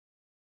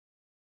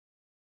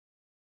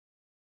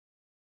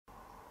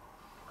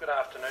Good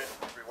afternoon,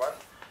 everyone.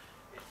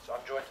 I'm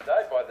joined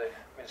today by the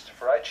Minister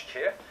for Aged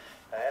Care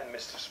and the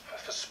Minister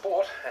for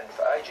Sport and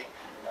for Ageing,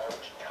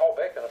 Richard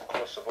Colbeck, and of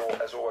course,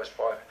 as always,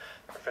 by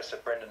Professor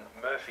Brendan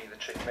Murphy, the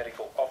Chief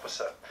Medical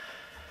Officer.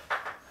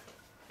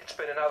 It's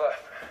been another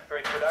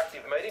very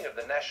productive meeting of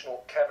the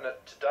National Cabinet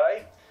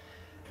today.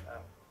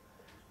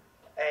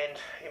 And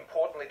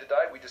importantly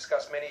today, we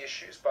discussed many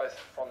issues, both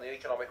from the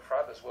economic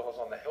front as well as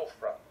on the health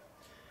front.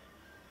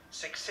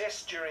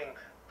 Success during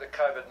the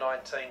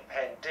COVID-19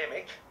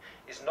 pandemic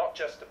is not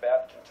just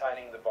about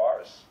containing the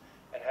virus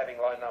and having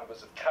low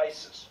numbers of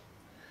cases.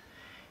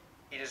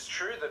 It is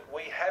true that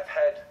we have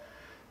had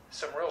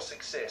some real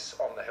success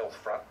on the health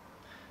front.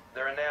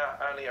 There are now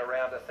only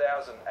around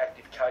 1,000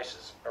 active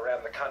cases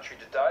around the country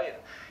today,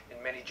 and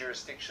in many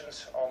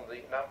jurisdictions on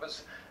the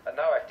numbers are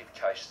no active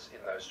cases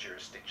in those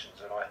jurisdictions.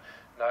 And I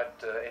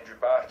note Andrew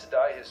Barr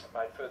today has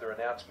made further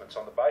announcements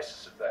on the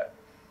basis of that.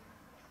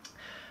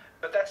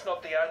 But that's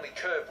not the only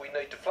curve we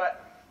need to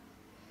flatten.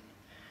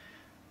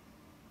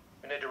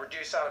 We need to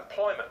reduce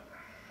unemployment.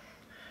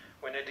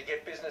 We need to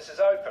get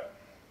businesses open.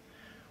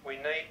 We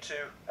need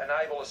to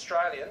enable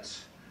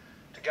Australians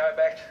to go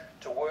back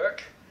to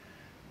work,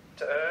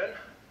 to earn,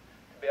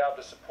 to be able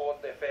to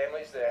support their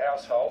families, their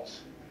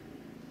households,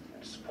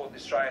 and to support the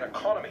Australian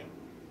economy.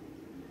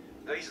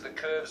 These are the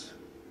curves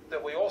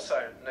that we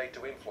also need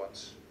to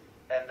influence,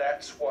 and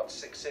that's what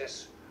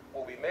success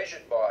will be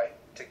measured by,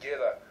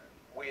 together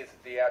with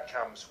the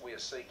outcomes we are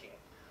seeking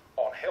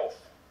on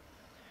health.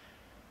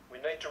 We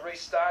need to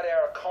restart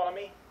our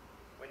economy.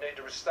 We need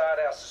to restart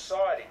our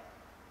society.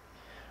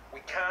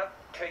 We can't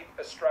keep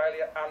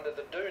Australia under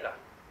the doona.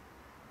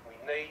 We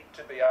need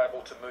to be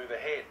able to move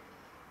ahead.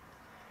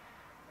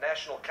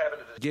 National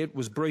Cabinet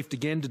was briefed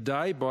again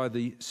today by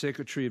the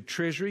Secretary of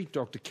Treasury,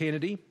 Dr.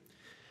 Kennedy,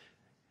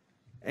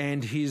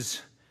 and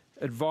his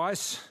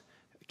advice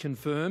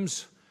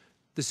confirms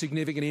the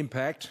significant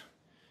impact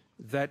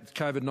that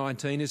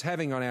COVID-19 is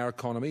having on our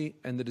economy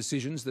and the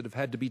decisions that have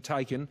had to be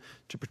taken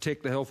to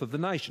protect the health of the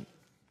nation.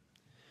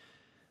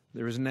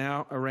 There is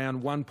now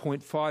around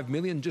 1.5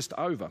 million, just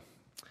over,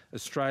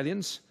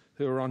 Australians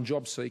who are on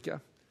JobSeeker.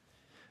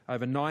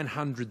 Over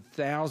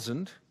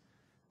 900,000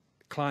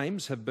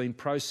 claims have been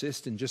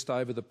processed in just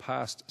over the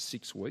past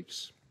 6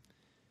 weeks.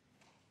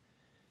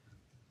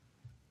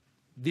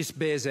 This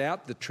bears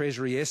out the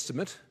Treasury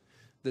estimate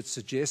that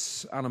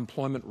suggests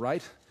unemployment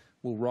rate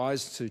will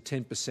rise to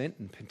 10%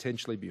 and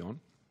potentially beyond.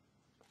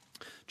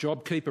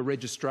 JobKeeper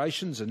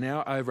registrations are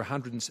now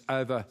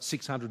over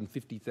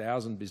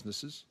 650,000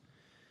 businesses.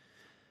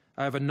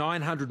 Over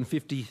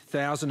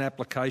 950,000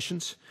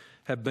 applications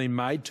have been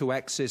made to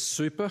access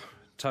super,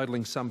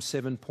 totalling some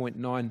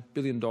 $7.9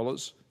 billion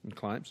in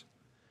claims.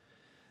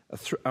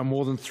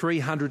 More than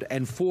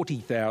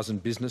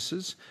 340,000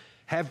 businesses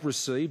have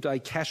received a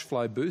cash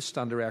flow boost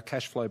under our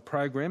cash flow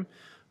program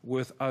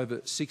worth over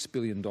 $6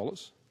 billion.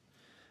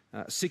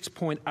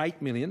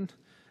 6.8 million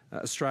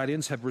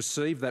Australians have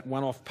received that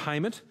one-off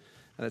payment,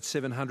 that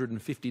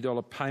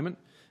 $750 payment,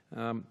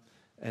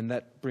 and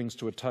that brings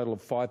to a total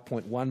of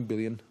 5.1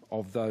 billion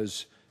of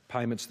those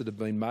payments that have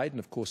been made, and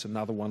of course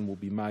another one will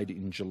be made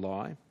in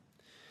July.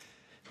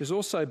 There's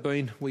also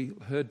been, we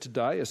heard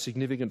today, a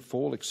significant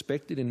fall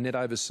expected in net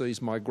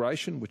overseas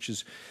migration, which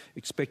is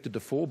expected to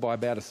fall by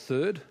about a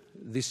third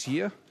this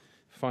year,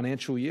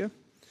 financial year,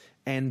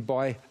 and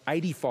by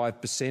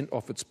 85%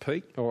 off its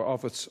peak, or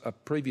off its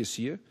previous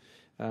year,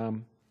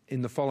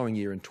 in the following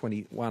year in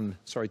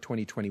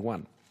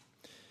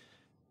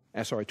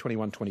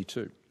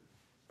 21-22.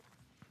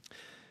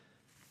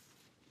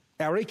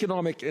 Our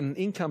economic and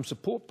income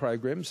support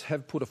programs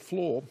have put a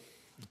floor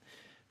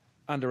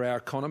under our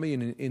economy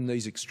in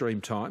these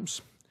extreme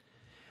times.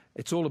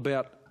 It's all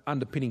about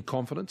underpinning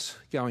confidence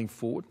going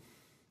forward.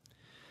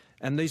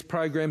 And these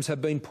programs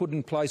have been put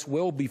in place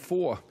well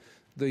before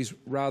these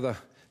rather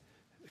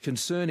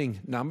concerning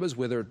numbers,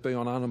 whether it be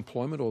on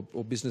unemployment or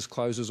business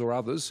closures or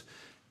others,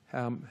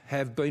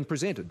 have been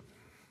presented.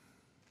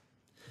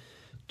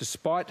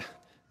 Despite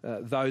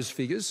those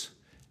figures,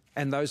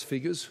 and those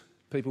figures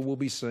people will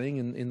be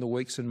seeing in the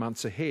weeks and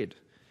months ahead,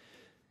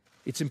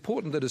 it's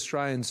important that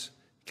Australians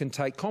can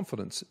take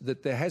confidence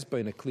that there has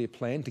been a clear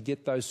plan to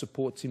get those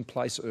supports in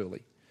place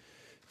early,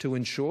 to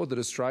ensure that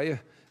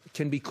Australia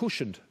can be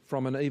cushioned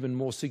from an even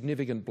more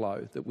significant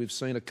blow that we've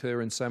seen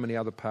occur in so many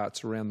other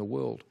parts around the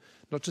world,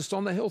 not just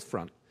on the health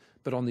front,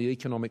 but on the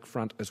economic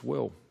front as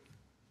well.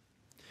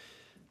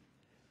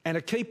 And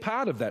a key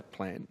part of that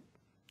plan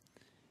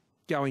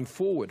going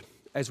forward,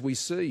 as we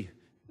see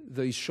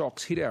these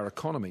shocks hit our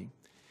economy,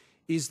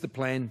 is the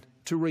plan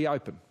to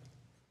reopen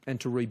and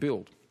to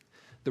rebuild,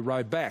 the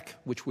road back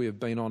which we have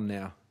been on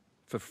now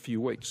for a few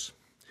weeks.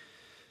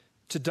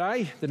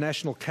 Today, the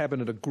National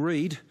Cabinet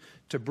agreed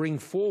to bring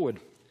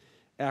forward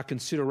our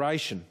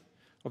consideration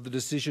of the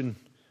decision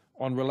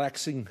on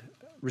relaxing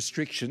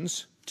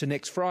restrictions to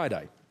next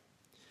Friday.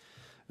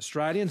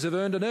 Australians have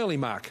earned an early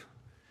mark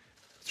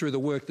through the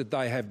work that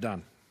they have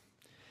done,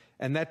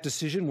 and that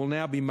decision will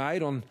now be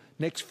made on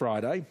next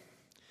Friday,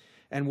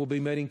 and we'll be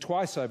meeting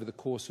twice over the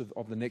course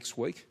of the next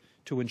week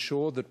to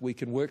ensure that we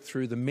can work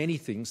through the many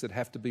things that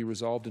have to be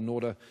resolved in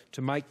order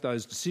to make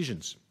those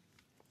decisions.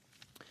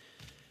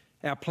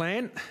 Our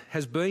plan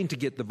has been to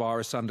get the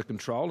virus under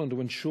control and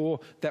to ensure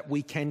that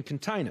we can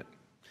contain it,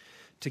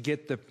 to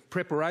get the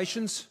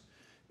preparations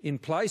in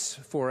place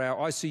for our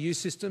ICU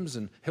systems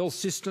and health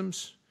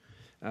systems,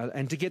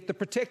 and to get the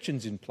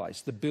protections in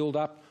place, the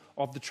build-up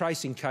of the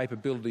tracing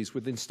capabilities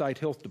within state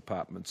health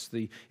departments,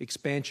 the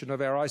expansion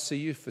of our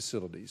ICU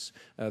facilities,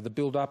 the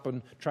build-up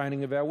and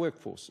training of our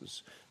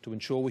workforces, to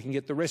ensure we can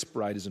get the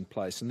respirators in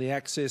place and the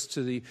access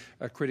to the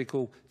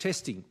critical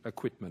testing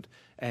equipment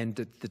and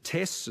the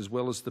tests as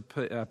well as the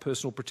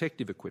personal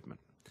protective equipment.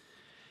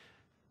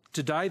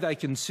 Today they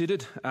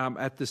considered,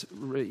 at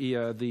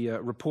the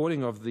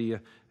reporting of the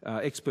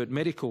expert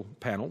medical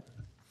panel,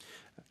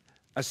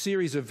 a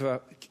series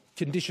of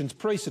conditions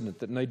precedent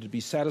that needed to be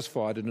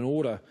satisfied in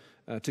order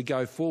to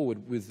go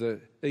forward with the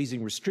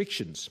easing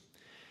restrictions.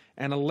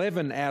 And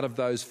 11 out of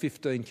those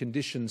 15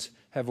 conditions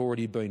have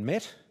already been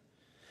met,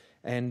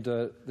 and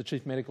the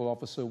Chief Medical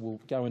Officer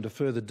will go into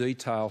further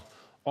detail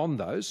on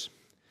those.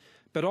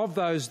 But of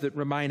those that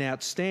remain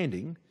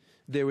outstanding,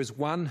 there is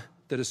one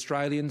that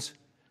Australians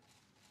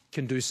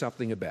can do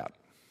something about,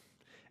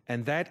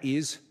 and that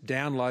is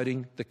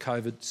downloading the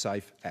COVID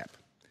Safe app.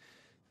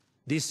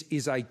 This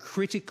is a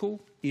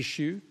critical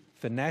issue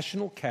for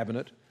National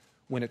Cabinet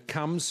when it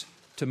comes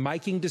to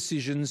making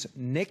decisions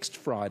next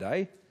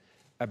Friday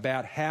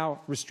about how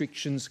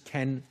restrictions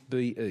can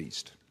be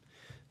eased.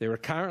 There are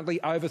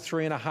currently over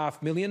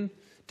 3.5 million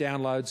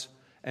downloads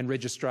and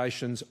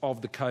registrations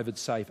of the COVID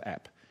Safe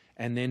app,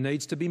 and there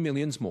needs to be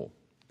millions more.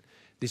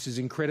 This is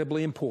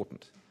incredibly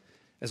important.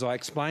 As I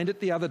explained it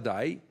the other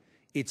day,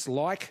 it's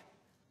like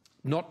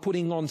not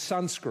putting on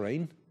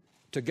sunscreen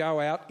to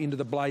go out into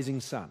the blazing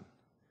sun.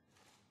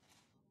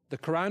 The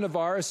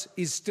coronavirus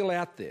is still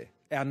out there.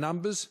 Our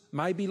numbers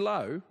may be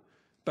low,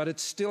 but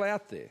it's still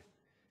out there.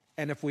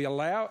 And if we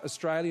allow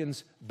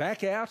Australians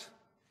back out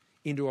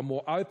into a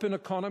more open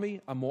economy,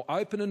 a more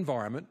open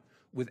environment,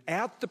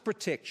 without the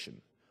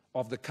protection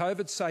of the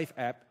COVID Safe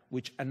app,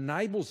 which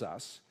enables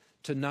us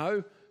to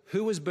know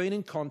who has been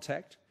in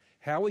contact,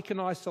 how we can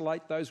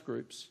isolate those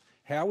groups,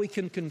 how we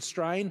can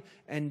constrain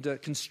and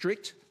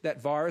constrict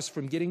that virus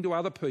from getting to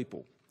other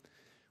people.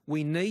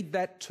 We need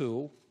that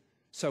tool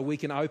so we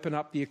can open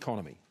up the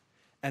economy,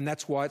 and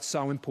that's why it's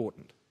so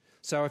important.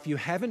 So if you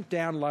haven't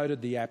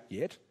downloaded the app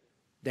yet,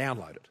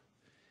 download it.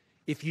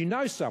 If you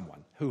know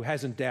someone who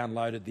hasn't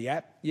downloaded the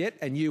app yet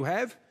and you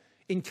have,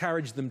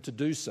 encourage them to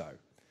do so.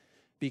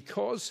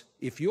 Because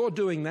if you're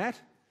doing that,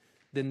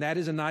 then that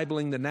is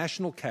enabling the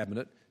National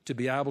Cabinet to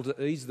be able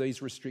to ease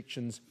these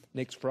restrictions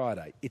next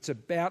Friday. It's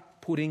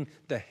about putting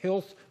the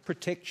health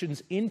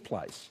protections in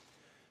place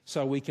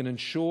so we can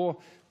ensure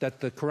that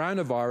the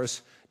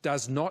coronavirus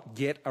does not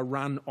get a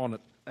run on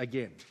it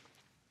again.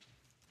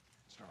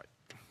 Sorry.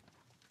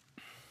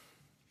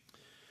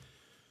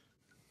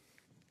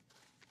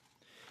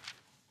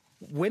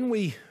 When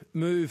we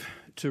move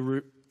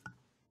to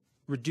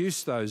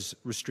reduce those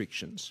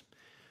restrictions,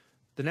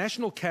 the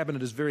National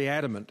Cabinet is very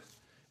adamant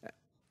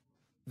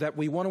that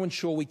we want to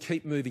ensure we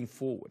keep moving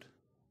forward.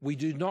 We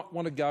do not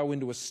want to go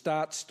into a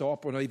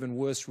start-stop or even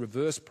worse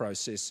reverse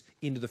process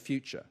into the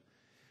future.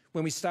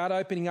 When we start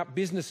opening up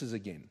businesses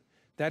again,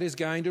 that is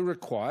going to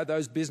require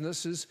those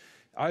businesses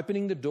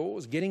opening the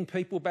doors, getting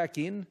people back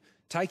in,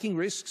 taking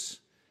risks,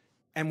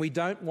 and we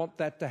don't want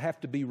that to have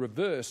to be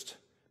reversed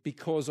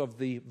because of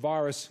the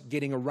virus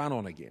getting a run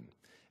on again.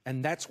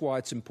 And that's why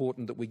it's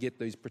important that we get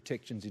these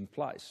protections in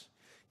place.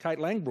 Kate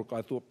Langbrook,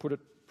 I thought, put it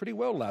pretty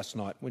well last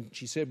night when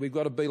she said we've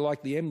got to be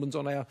like the emblems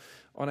on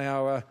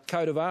our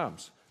coat of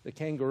arms, the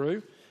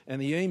kangaroo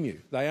and the emu.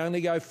 They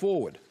only go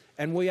forward,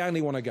 and we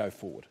only want to go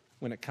forward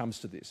when it comes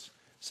to this.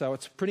 So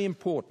it's pretty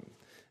important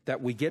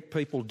that we get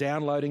people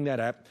downloading that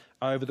app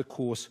over the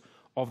course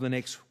of the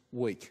next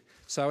week.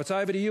 So it's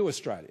over to you,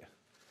 Australia,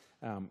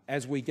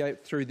 as we go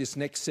through this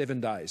next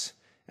 7 days,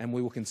 and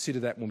we will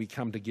consider that when we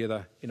come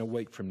together in a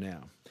week from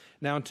now.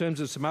 Now, in terms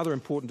of some other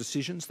important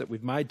decisions that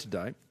we've made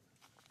today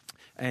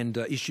and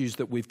issues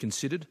that we've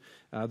considered,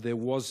 there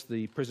was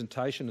the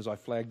presentation, as I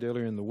flagged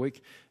earlier in the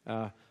week,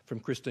 from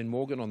Christine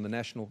Morgan on the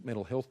National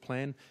Mental Health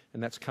Plan,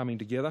 and that's coming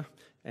together,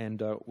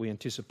 and we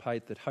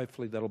anticipate that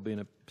hopefully that'll be in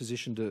a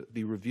position to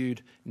be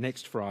reviewed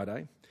next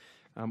Friday.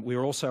 We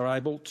are also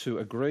able to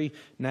agree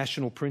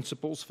national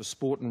principles for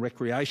sport and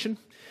recreation,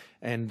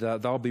 and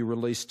they'll be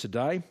released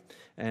today,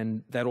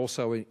 and that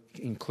also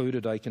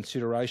included a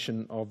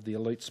consideration of the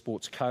elite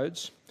sports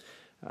codes.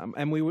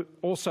 And we were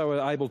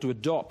also able to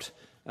adopt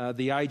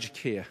the aged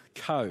care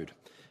code,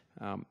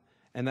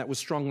 and that was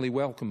strongly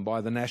welcomed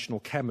by the National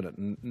Cabinet,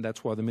 and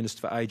that's why the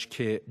Minister for Aged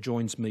Care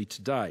joins me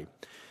today.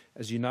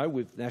 As you know,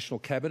 with National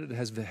Cabinet, it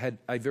has had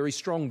a very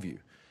strong view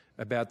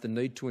about the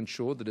need to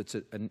ensure that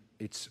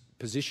its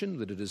position,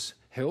 that it is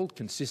held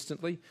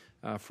consistently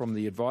from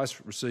the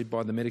advice received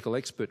by the medical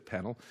expert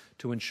panel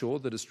to ensure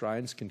that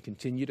Australians can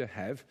continue to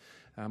have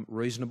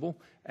reasonable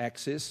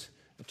access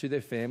to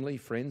their family,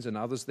 friends and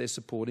others they're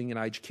supporting in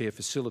aged care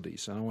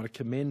facilities. And I want to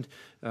commend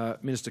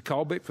Minister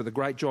Colbeck for the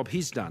great job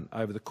he's done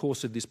over the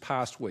course of this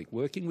past week,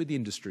 working with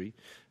industry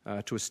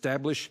to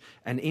establish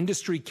an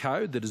industry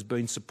code that has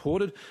been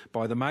supported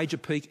by the major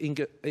peak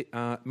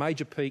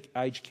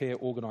aged care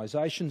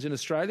organisations in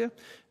Australia,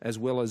 as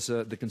well as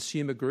the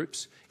consumer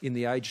groups in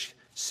the aged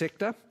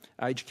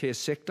care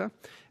sector,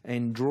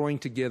 and drawing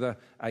together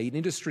an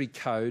industry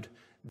code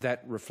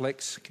that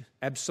reflects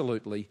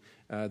absolutely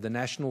the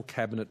National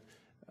Cabinet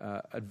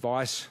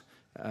advice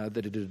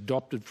that it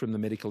adopted from the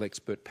medical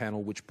expert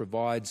panel, which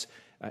provides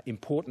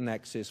important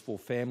access for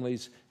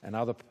families and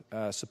other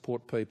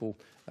support people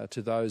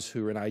to those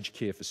who are in aged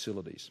care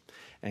facilities.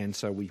 And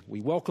so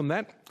we welcome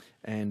that,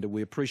 and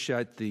we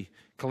appreciate the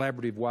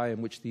collaborative way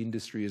in which the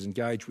industry has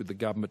engaged with the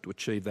government to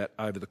achieve that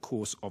over the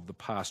course of the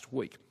past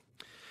week.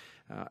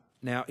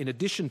 Now, in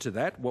addition to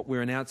that, what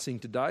we're announcing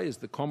today is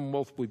the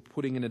Commonwealth will be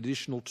putting an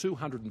additional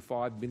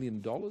 $205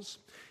 million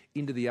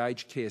into the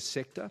aged care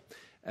sector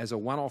as a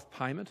one-off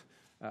payment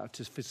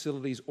to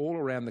facilities all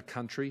around the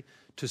country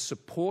to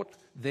support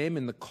them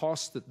in the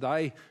costs that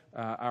they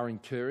are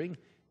incurring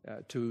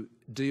to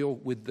deal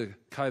with the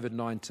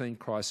COVID-19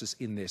 crisis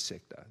in their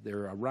sector. There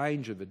are a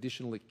range of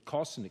additional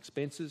costs and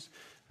expenses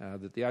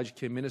that the Aged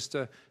Care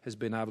Minister has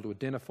been able to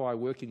identify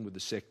working with the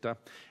sector,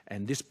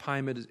 and this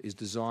payment is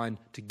designed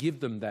to give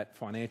them that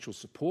financial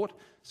support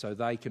so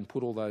they can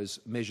put all those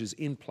measures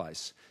in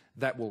place.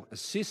 That will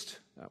assist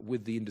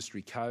with the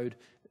industry code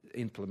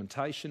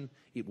implementation.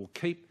 It will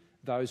keep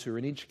those who are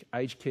in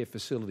aged care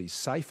facilities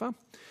safer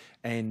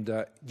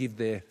and give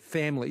their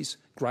families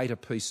greater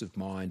peace of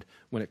mind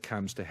when it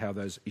comes to how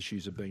those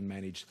issues are being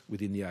managed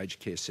within the aged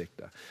care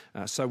sector.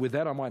 So with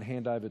that, I might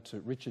hand over to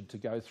Richard to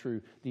go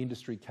through the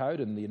industry code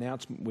and the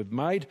announcement we've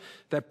made.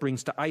 That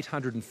brings to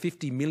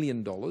 $850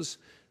 million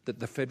that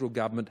the federal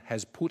government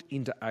has put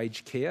into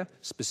aged care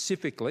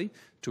specifically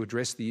to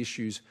address the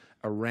issues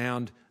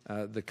around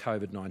the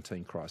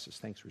COVID-19 crisis.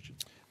 Thanks, Richard.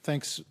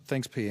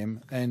 Thanks,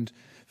 PM. And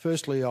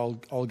firstly, I'll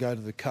go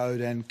to the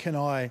code, and can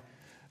I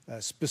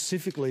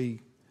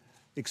specifically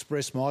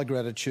express my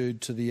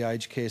gratitude to the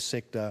aged care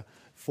sector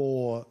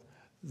for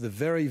the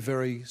very,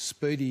 very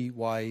speedy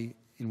way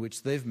in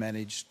which they've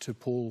managed to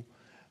pull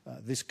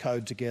this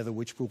code together,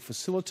 which will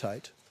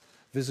facilitate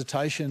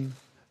visitation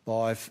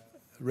by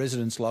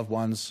residents' loved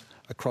ones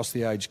across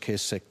the aged care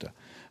sector.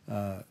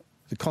 The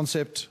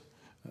concept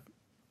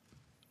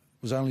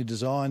was only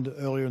designed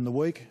earlier in the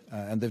week,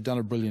 and they've done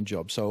a brilliant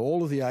job. So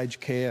all of the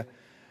aged care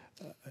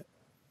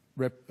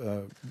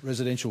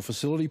residential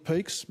facility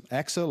peaks,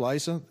 AXA,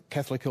 LASA,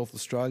 Catholic Health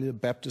Australia,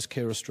 Baptist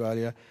Care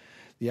Australia,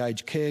 the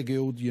Aged Care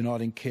Guild,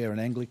 Uniting Care and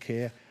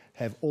Anglicare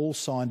have all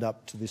signed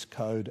up to this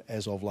code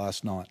as of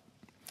last night.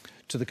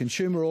 To the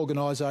consumer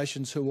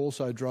organisations who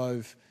also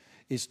drove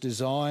its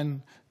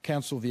design,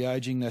 Council of the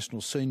Ageing,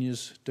 National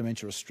Seniors,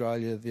 Dementia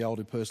Australia, the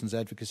Older Persons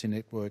Advocacy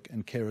Network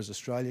and Carers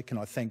Australia, can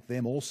I thank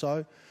them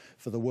also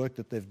for the work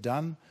that they've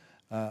done.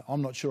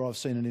 I'm not sure I've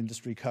seen an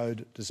industry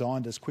code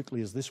designed as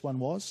quickly as this one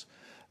was,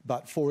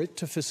 but for it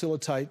to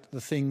facilitate the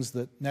things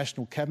that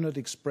National Cabinet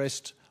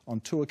expressed on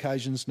 2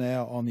 occasions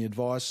now on the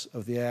advice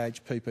of the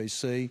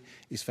AHPPC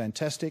is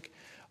fantastic.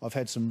 I've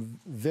had some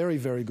very,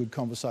 very good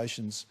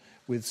conversations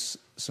with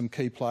some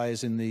key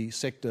players in the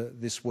sector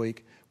this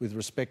week with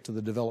respect to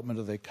the development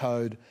of their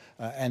code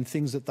and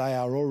things that they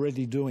are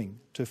already doing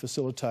to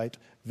facilitate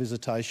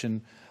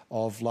visitation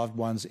of loved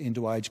ones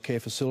into aged care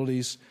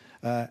facilities.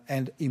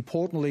 And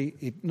importantly,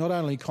 it not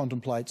only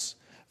contemplates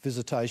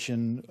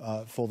visitation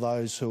for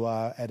those who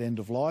are at end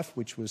of life,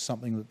 which was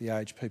something that the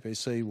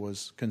AHPPC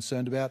was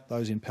concerned about,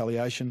 those in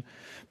palliation,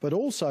 but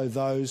also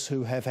those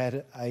who have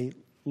had a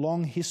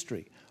long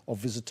history of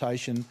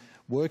visitation,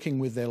 working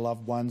with their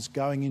loved ones,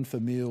 going in for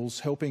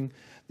meals, helping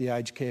the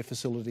aged care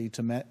facility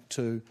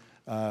to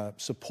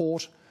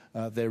support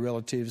their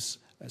relatives.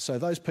 So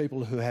those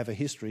people who have a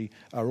history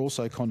are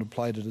also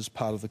contemplated as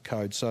part of the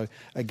code. So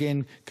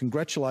again,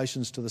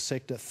 congratulations to the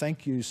sector.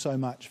 Thank you so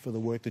much for the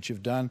work that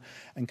you've done.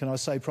 And can I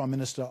say, Prime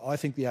Minister, I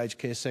think the aged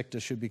care sector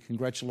should be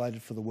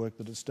congratulated for the work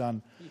that it's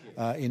done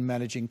in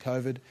managing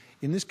COVID.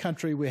 In this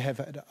country, we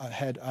have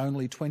had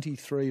only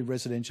 23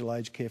 residential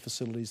aged care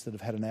facilities that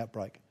have had an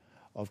outbreak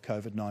of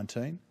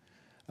COVID-19.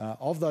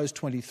 Of those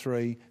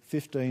 23,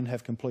 15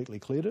 have completely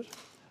cleared it.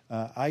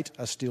 8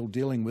 are still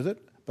dealing with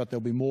it, but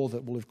there'll be more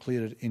that will have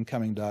cleared it in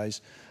coming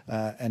days.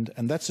 And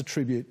that's a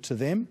tribute to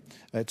them.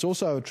 It's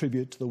also a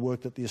tribute to the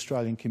work that the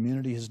Australian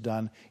community has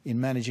done in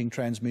managing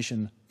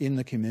transmission in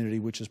the community,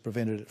 which has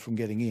prevented it from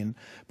getting in,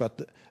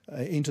 but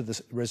into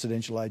the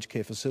residential aged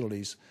care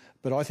facilities.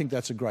 But I think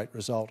that's a great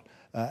result.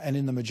 And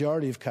in the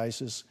majority of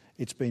cases,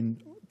 it's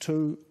been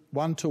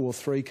 1, 2 or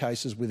 3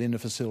 cases within a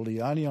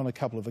facility. Only on a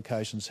couple of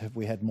occasions have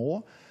we had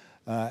more.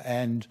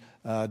 And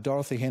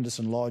Dorothy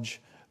Henderson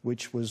Lodge,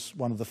 which was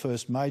one of the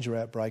first major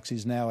outbreaks,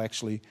 is now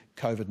actually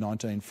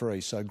COVID-19 free.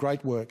 So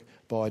great work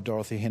by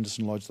Dorothy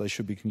Henderson Lodge. They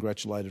should be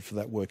congratulated for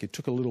that work. It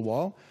took a little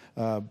while,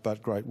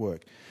 but great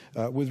work.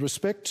 With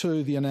respect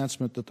to the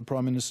announcement that the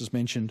Prime Minister's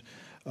mentioned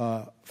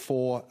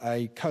for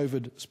a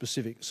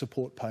COVID-specific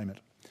support payment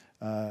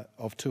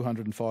of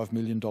 $205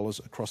 million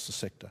across the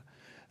sector.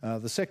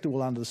 The sector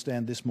will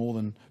understand this more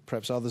than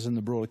perhaps others in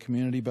the broader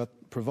community, but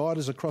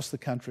providers across the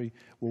country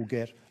will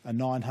get a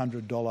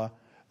 $900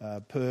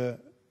 per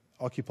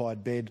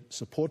occupied bed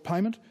support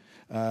payment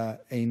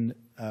in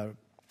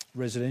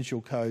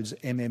residential codes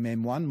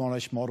MMM1,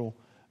 Monash Model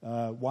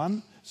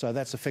 1, so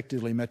that's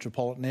effectively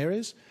metropolitan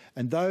areas,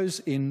 and those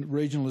in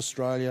regional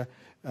Australia,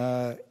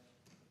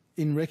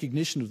 in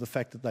recognition of the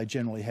fact that they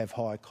generally have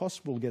higher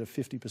costs, will get a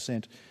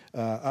 50%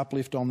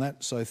 uplift on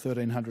that, so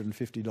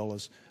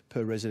 $1,350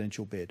 per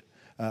residential bed.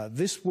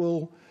 This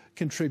will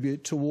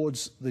contribute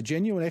towards the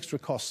genuine extra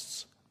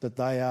costs that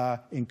they are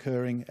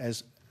incurring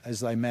as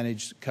they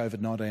manage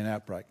COVID-19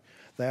 outbreak.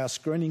 They are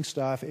screening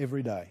staff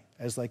every day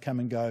as they come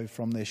and go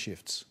from their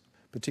shifts,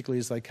 particularly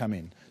as they come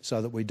in,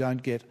 so that we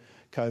don't get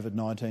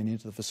COVID-19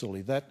 into the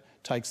facility. That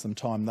takes them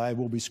time. They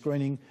will be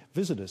screening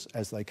visitors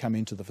as they come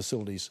into the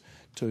facilities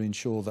to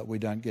ensure that we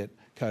don't get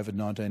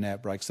COVID-19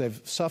 outbreaks. They've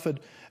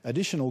suffered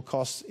additional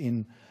costs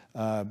in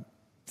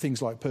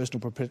things like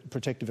personal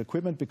protective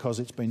equipment because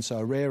it's been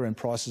so rare and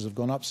prices have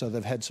gone up, so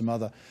they've had some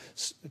other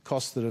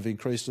costs that have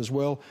increased as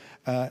well.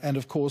 And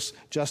of course,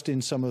 just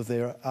in some of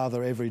their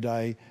other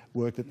everyday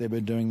work that they've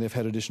been doing, they've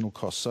had additional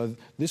costs. So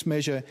this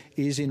measure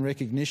is in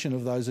recognition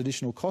of those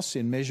additional costs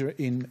in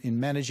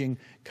managing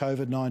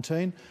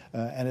COVID-19.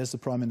 And as the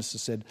Prime Minister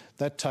said,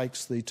 that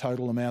takes the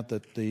total amount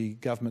that the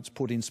government's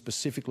put in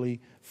specifically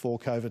for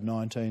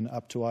COVID-19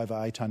 up to over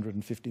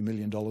 $850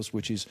 million,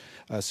 which is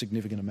a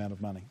significant amount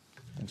of money.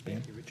 Thanks, Ben.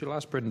 Thank you, Richard. I'll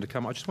ask Brendan to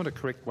come. I just want to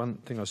correct one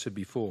thing I said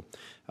before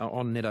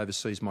on net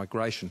overseas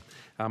migration.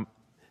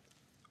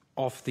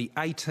 Of the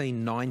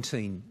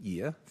 18-19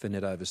 year for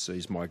net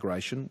overseas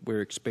migration, we're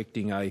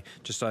expecting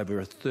just over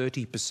a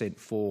 30%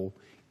 fall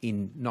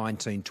in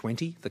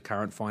 19-20, the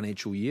current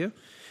financial year,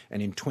 and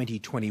in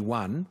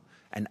 2021,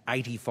 an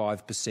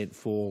 85%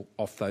 fall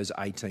off those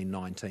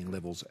 18-19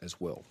 levels as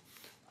well.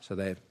 So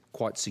they're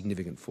quite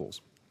significant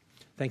falls.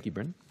 Thank you,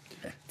 Brendan.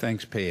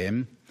 Thanks,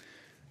 PM.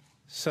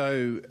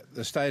 So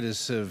the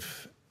status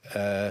of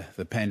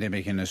the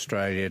pandemic in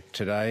Australia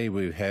today,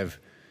 we have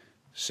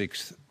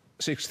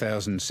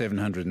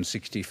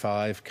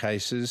 6,765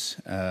 cases,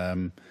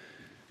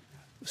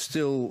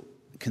 still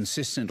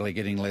consistently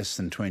getting less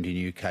than 20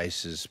 new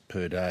cases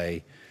per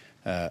day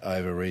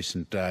over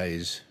recent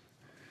days.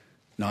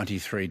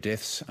 93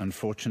 deaths,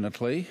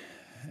 unfortunately,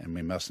 and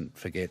we mustn't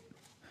forget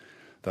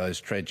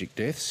those tragic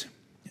deaths.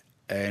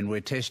 And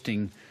we're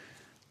testing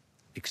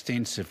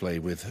extensively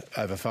with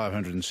over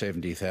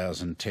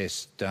 570,000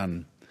 tests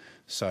done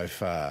so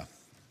far.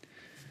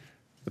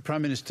 The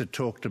Prime Minister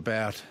talked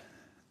about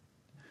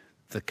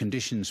the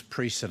conditions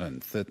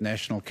precedent that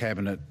National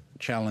Cabinet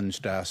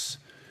challenged us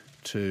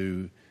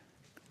to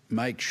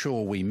make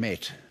sure we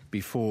met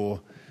before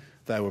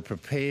they were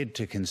prepared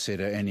to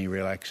consider any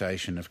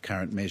relaxation of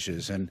current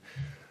measures. And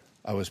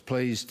I was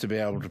pleased to be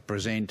able to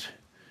present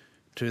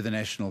to the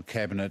National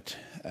Cabinet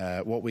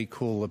what we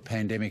call the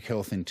Pandemic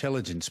Health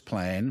Intelligence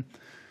Plan,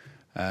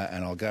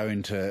 and I'll go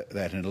into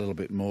that in a little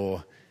bit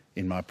more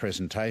in my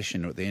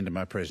presentation, or at the end of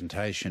my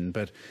presentation.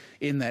 But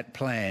in that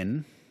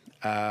plan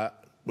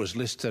was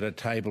listed a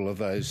table of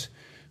those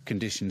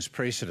conditions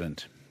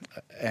precedent,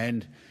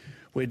 and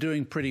we're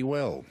doing pretty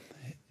well.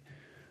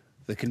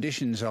 The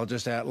conditions, I'll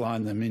just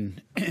outline them in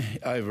an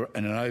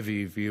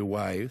overview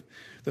way.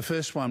 The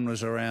first one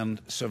was around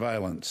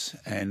surveillance,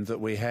 and that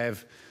we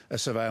have a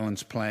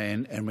surveillance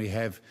plan and we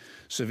have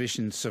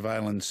sufficient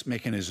surveillance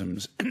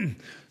mechanisms.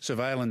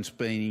 Surveillance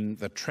being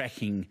the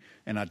tracking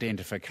and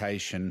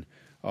identification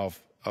of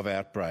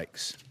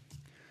outbreaks.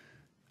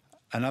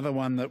 Another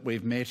one that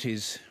we've met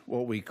is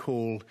what we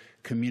call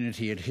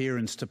community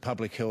adherence to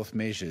public health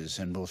measures,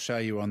 and we'll show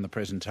you on the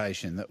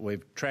presentation that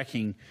we're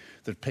tracking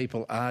that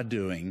people are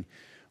doing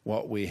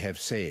what we have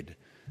said.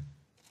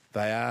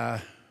 They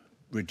are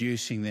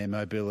reducing their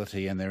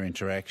mobility and their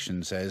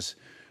interactions as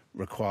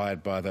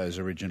required by those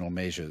original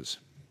measures.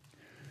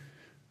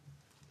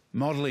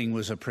 Modelling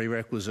was a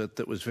prerequisite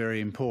that was very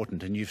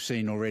important, and you've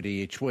seen already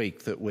each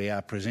week that we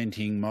are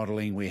presenting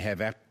modelling, we have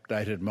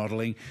updated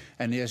modelling,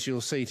 and as you'll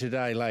see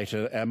today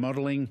later, our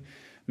modelling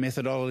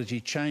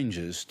methodology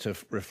changes to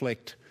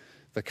reflect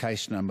the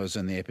case numbers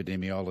and the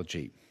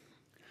epidemiology.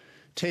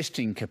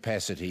 Testing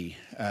capacity,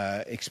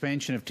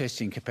 expansion of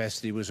testing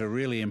capacity was a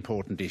really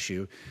important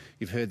issue.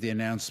 You've heard the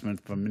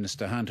announcement from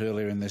Minister Hunt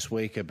earlier in this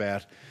week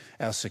about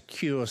our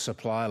secure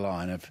supply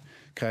line of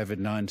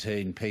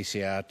COVID-19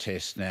 PCR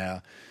tests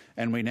now,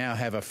 and we now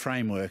have a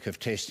framework of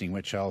testing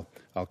which I'll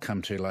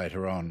come to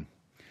later on.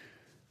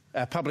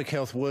 Our public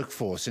health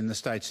workforce in the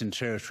states and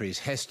territories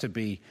has to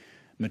be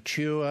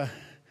mature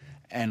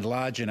and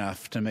large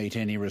enough to meet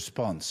any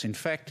response. In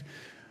fact,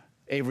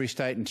 every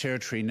state and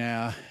territory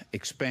now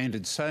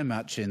expanded so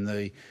much in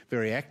the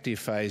very active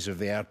phase of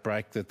the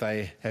outbreak that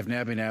they have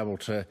now been able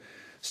to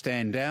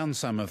stand down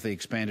some of the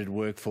expanded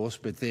workforce,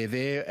 but they're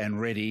there and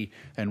ready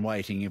and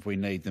waiting if we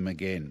need them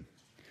again.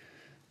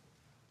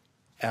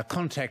 Our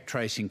contact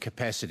tracing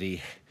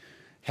capacity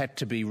had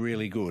to be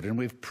really good, and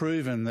we've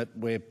proven that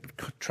we're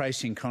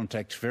tracing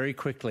contacts very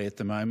quickly at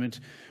the moment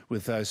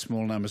with those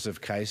small numbers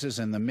of cases,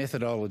 and the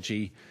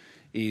methodology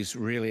is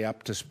really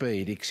up to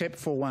speed, except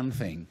for one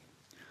thing,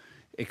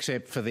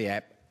 except for the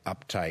app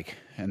uptake,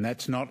 and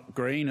that's not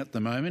green at the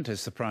moment,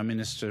 as the Prime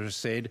Minister has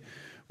said.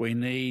 We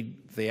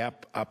need the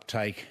app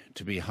uptake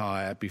to be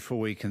higher before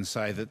we can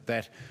say that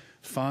that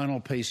final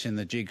piece in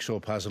the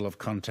jigsaw puzzle of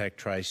contact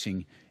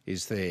tracing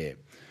is there.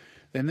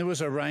 Then there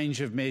was a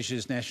range of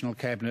measures National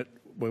Cabinet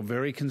were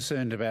very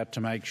concerned about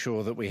to make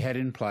sure that we had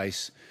in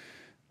place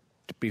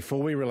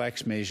before we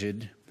relaxed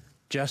measured,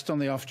 just on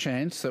the off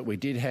chance that we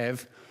did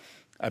have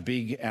a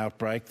big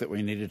outbreak that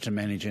we needed to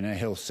manage in our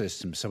health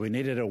system. So we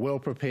needed a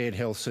well-prepared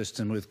health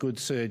system with good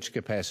surge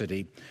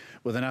capacity,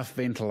 with enough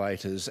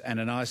ventilators and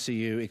an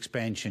ICU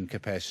expansion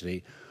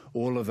capacity.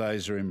 All of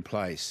those are in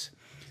place.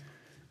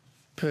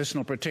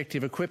 Personal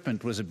protective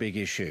equipment was a big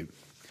issue.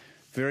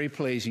 Very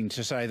pleasing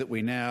to say that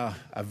we now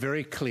are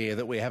very clear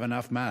that we have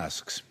enough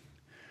masks.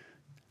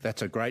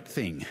 That's a great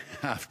thing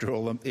after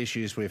all the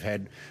issues we've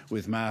had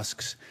with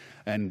masks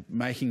and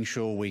making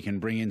sure we can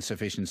bring in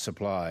sufficient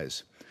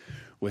supplies.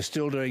 We're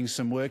still doing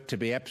some work to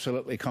be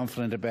absolutely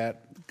confident about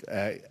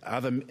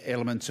other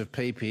elements of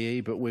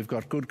PPE, but we've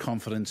got good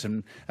confidence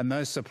and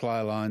those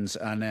supply lines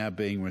are now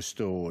being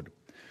restored.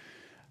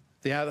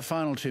 The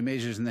final two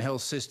measures in the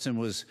health system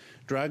was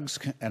drugs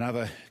and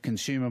other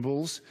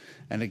consumables,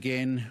 and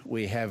again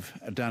we have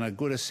done a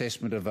good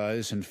assessment of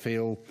those and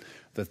feel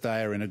that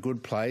they are in a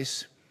good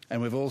place, and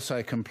we've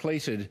also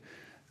completed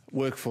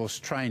workforce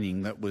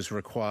training that was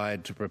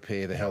required to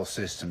prepare the health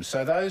system.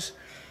 So those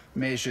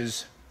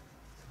measures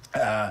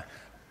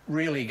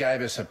really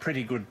gave us a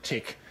pretty good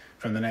tick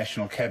from the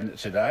National Cabinet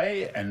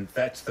today, and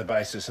that's the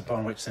basis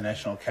upon which the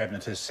National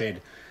Cabinet has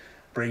said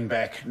bring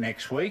back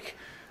next week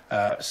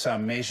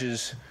some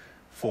measures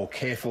for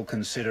careful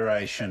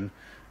consideration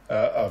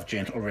of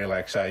gentle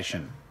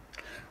relaxation.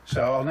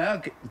 So I'll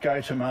now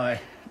go to my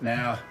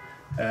now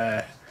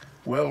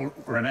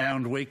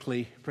well-renowned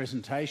weekly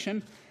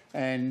presentation,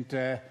 and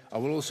I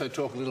will also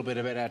talk a little bit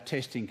about our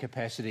testing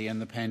capacity and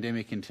the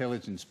Pandemic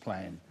Intelligence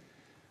Plan.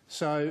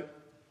 So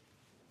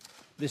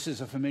this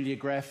is a familiar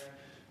graph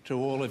to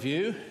all of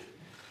you,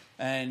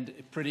 and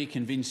pretty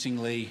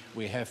convincingly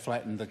we have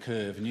flattened the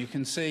curve, and you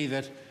can see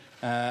that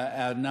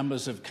our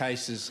numbers of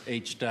cases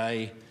each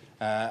day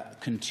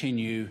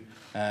continue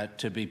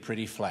to be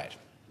pretty flat.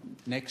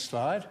 Next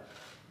slide.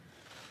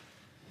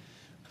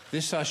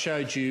 This I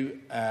showed you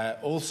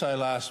also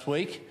last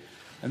week,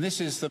 and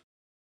this is the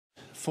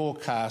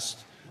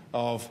forecast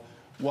of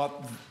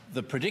what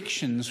the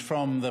predictions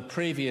from the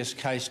previous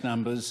case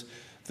numbers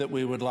that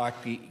we would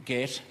like to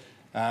get,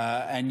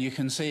 and you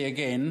can see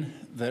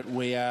again that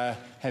we are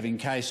having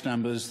case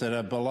numbers that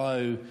are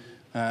below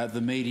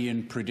the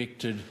median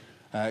predicted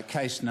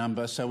case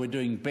number, so we're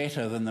doing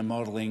better than the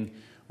modelling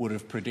would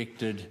have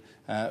predicted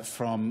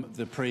from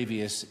the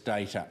previous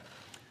data.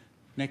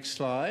 Next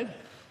slide.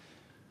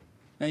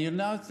 Now you'll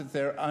note that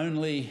there are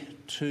only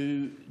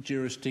 2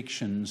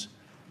 jurisdictions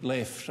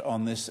left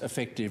on this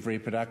effective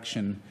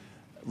reproduction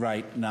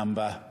rate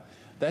number.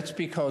 That's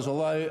because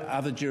although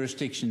other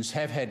jurisdictions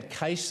have had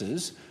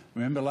cases,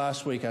 remember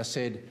last week I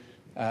said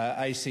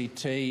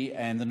ACT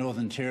and the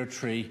Northern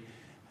Territory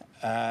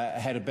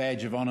had a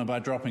badge of honour by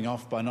dropping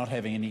off by not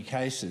having any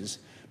cases,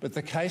 but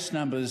the case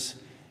numbers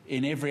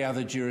in every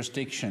other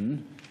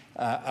jurisdiction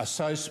are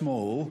so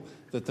small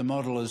that the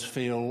modellers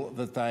feel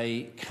that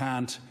they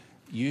can't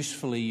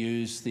usefully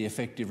use the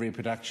effective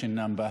reproduction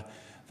number.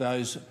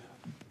 Those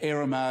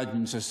error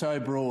margins are so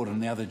broad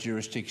in the other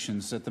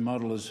jurisdictions that the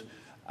modellers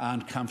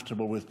aren't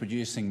comfortable with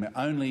producing them.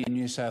 Only in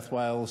New South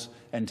Wales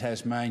and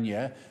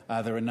Tasmania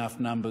are there enough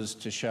numbers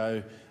to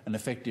show an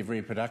effective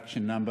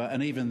reproduction number,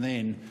 and even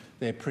then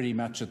they're pretty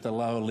much at the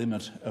lower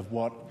limit of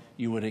what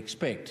you would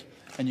expect.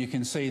 And you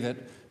can see that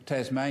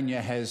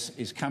Tasmania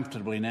is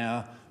comfortably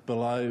now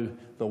below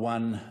the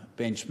 1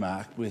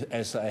 benchmark,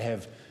 as they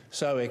have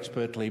so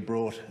expertly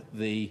brought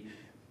the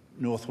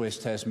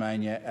Northwest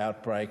Tasmania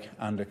outbreak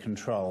under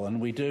control.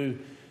 And we do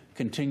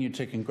continue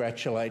to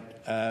congratulate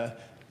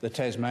the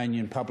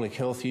Tasmanian Public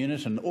Health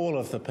Unit and all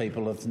of the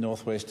people of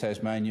Northwest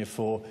Tasmania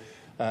for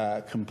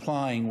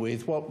complying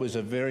with what was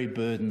a very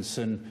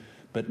burdensome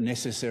but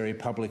necessary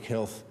public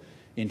health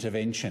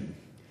intervention.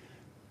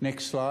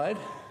 Next slide.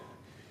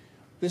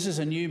 This is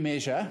a new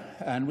measure,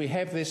 and we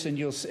have this in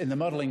the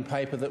modelling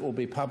paper that will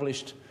be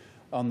published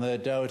on the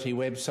Doherty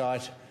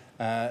website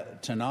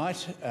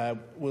tonight.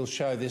 We'll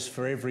show this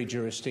for every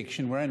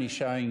jurisdiction. We're only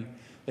showing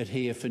it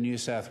here for New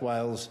South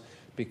Wales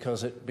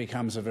because it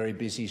becomes a very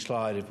busy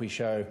slide if we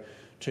show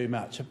too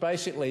much. So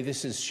basically,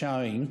 this is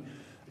showing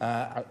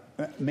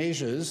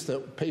measures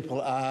that people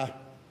are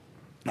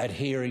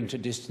adhering to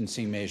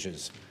distancing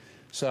measures.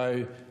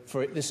 So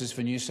this is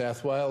for New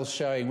South Wales,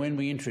 showing when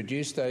we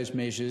introduced those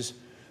measures.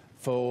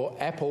 For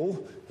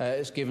Apple,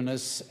 it's given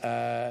us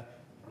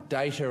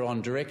data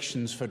on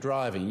directions for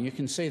driving. You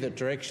can see that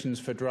directions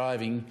for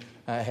driving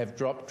have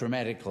dropped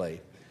dramatically.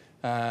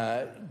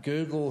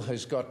 Google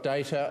has got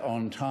data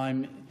on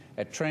time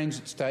At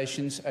transit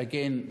stations,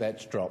 again,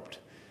 that's dropped.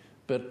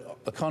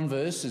 But the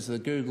converse is the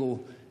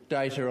Google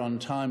data on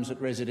times at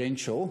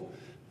residential.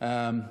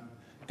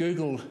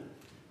 Google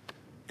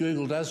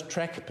does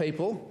track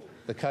people.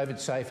 The COVID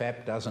Safe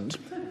app doesn't,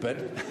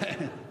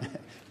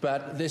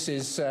 but this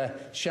is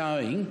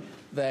showing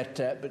that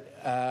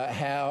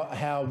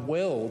how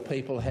well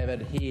people have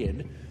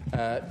adhered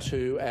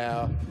to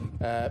our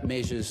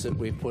measures that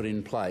we've put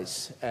in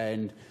place.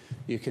 And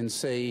you can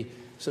see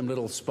some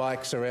little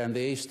spikes around the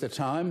Easter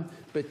time,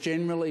 but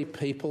generally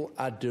people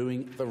are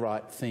doing the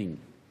right thing.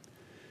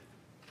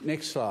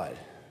 Next slide.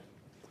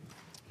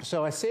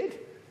 So I said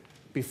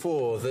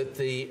before that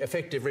the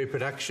effective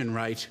reproduction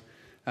rate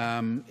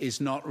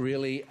is not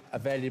really a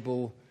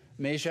valuable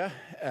measure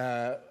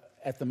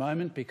at the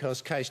moment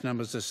because case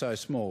numbers are so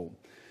small.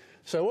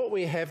 So what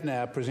we have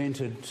now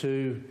presented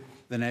to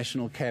the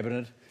National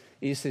Cabinet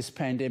is this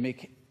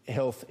Pandemic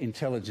Health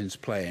Intelligence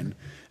Plan,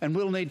 and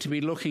we'll need to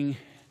be looking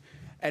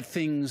at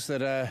things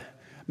that are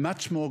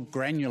much more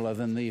granular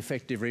than the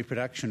effective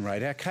reproduction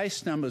rate. Our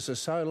case numbers are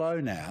so low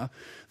now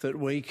that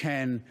we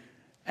can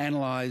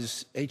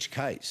analyse each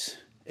case,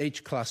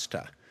 each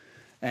cluster,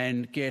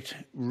 and get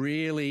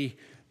really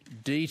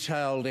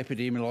detailed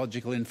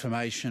epidemiological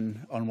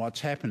information on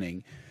what's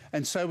happening.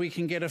 And so we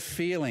can get a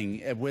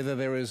feeling of whether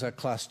there is a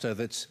cluster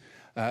that's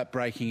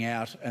breaking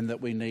out and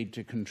that we need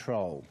to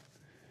control.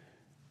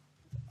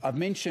 I've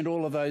mentioned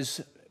all of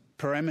those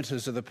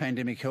parameters of the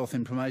Pandemic Health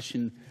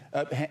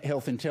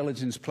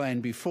Intelligence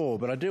Plan before,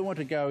 but I do want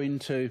to go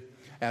into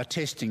our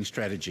testing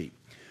strategy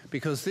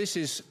because this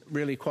is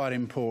really quite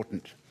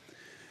important.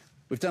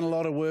 We've done a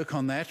lot of work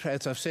on that.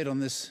 As I've said on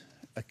this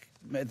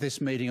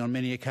meeting on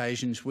many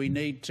occasions, we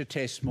need to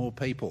test more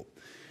people.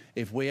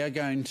 If we are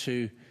going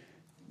to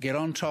get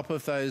on top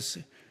of those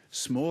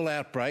small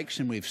outbreaks,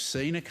 and we've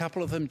seen a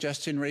couple of them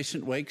just in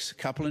recent weeks, a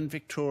couple in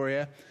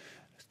Victoria,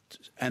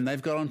 and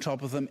they've got on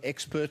top of them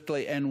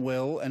expertly and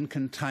well and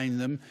contained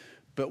them,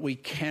 but we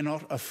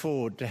cannot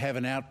afford to have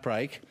an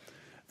outbreak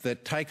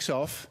that takes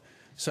off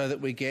so that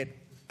we get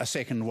a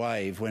second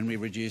wave when we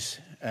reduce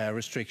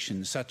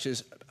restrictions, such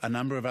as a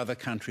number of other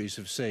countries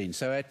have seen.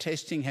 So our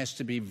testing has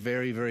to be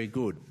very, very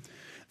good.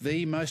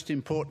 The most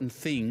important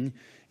thing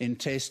in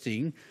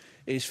testing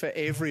is for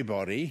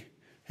everybody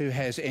who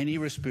has any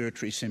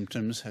respiratory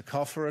symptoms, a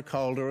cough or a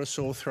cold or a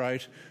sore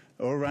throat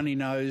or a runny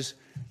nose,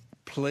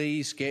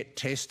 please get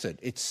tested.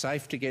 It's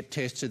safe to get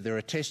tested. There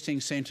are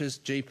testing centres.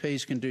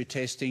 GPs can do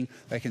testing.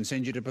 They can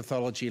send you to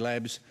pathology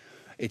labs.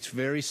 It's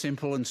very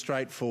simple and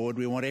straightforward.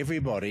 We want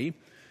everybody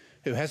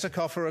who has a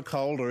cough or a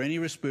cold or any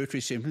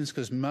respiratory symptoms,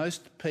 because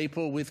most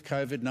people with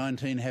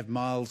COVID-19 have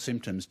mild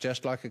symptoms,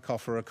 just like a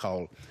cough or a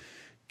cold.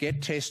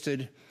 Get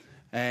tested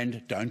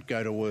and don't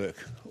go to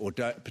work, or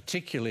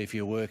particularly if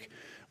you work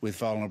with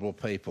vulnerable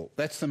people.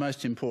 That's the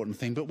most important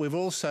thing. But we're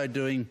also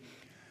doing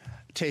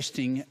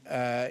testing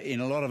in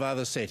a lot of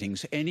other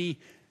settings. Any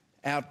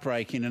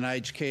outbreak in an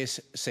aged care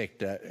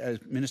sector, as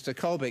Minister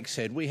Colbeck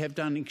said, we have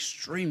done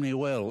extremely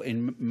well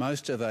in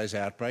most of those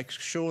outbreaks.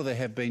 Sure, there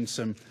have been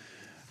some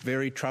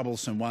very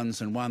troublesome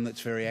ones and one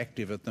that's very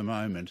active at the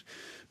moment.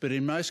 But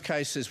in most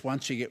cases,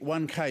 once you get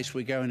one case,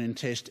 we go in and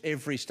test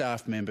every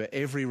staff member,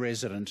 every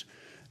resident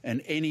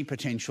and any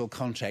potential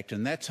contact.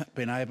 And that's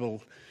been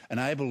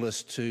enabled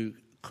us to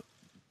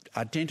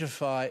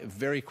identify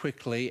very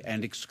quickly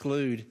and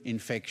exclude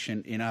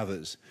infection in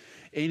others.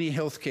 Any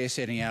healthcare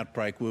setting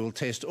outbreak, we will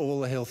test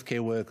all the healthcare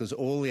workers,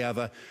 all the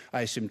other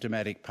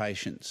asymptomatic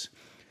patients.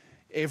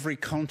 Every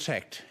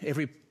contact,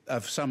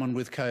 of someone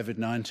with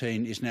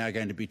COVID-19 is now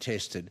going to be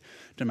tested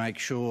to make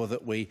sure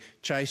that we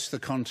chase the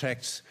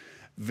contacts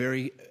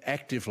very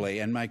actively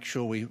and make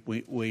sure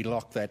we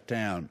lock that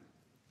down.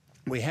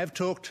 We have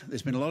talked,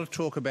 there's been a lot of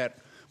talk about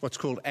what's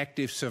called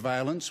active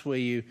surveillance, where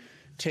you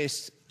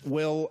test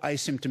well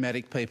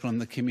asymptomatic people in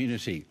the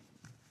community.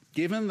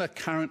 Given the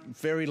current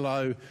very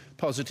low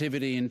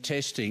positivity in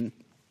testing,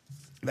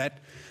 that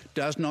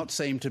does not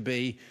seem to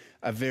be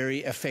a very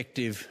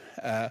effective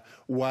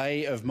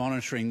way of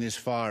monitoring this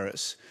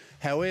virus.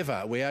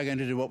 However, we are going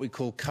to do what we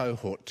call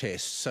cohort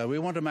tests. So we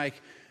want to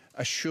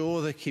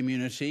assure the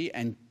community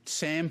and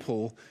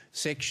sample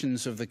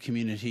sections of the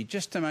community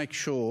just to make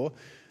sure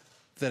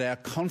that our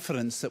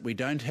confidence that we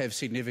don't have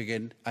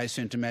significant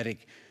asymptomatic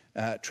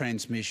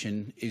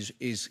transmission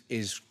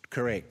is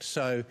correct.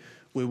 So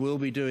we will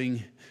be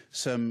doing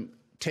some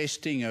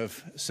testing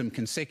of some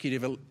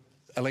consecutive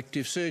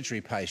elective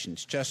surgery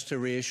patients just to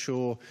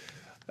reassure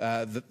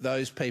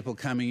those people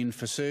coming in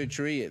for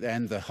surgery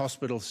and the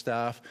hospital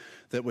staff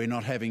that we're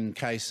not having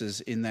cases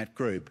in that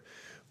group.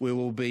 We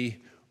will be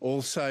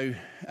also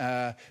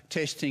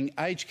testing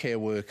aged care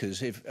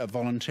workers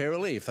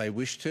voluntarily, if they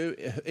wish to,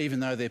 even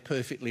though they're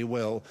perfectly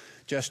well,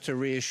 just to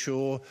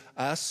reassure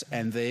us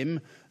and them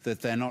that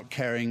they're not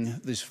carrying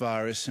this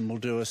virus, and we'll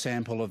do a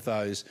sample of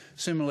those.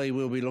 Similarly,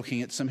 we'll be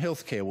looking at some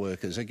healthcare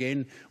workers,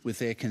 again with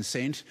their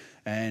consent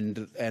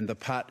and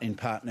in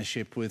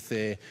partnership with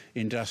their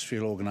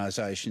industrial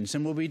organisations.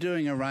 And we'll be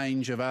doing a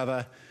range of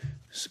other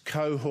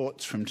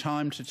cohorts from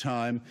time to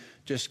time,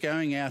 just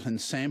going out and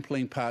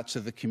sampling parts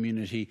of the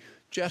community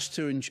just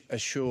to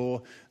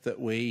assure that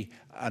we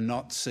are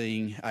not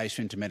seeing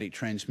asymptomatic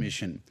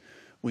transmission.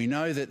 We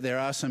know that there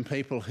are some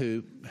people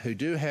who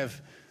do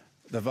have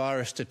the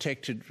virus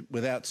detected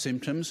without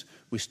symptoms.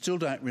 We still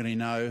don't really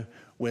know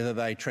whether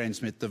they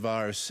transmit the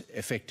virus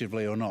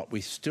effectively or not.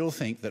 We still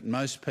think that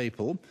most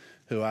people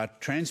who are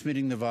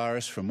transmitting the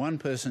virus from one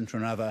person to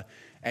another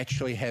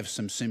actually have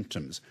some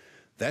symptoms.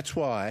 That's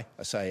why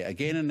I say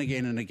again and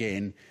again and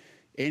again,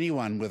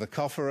 anyone with a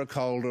cough or a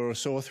cold or a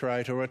sore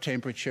throat or a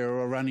temperature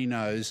or a runny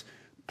nose,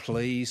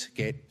 please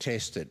get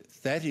tested.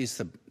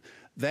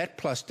 That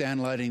plus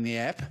downloading the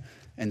app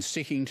and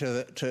sticking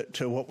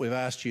to what we've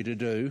asked you to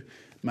do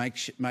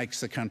makes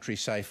the country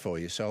safe for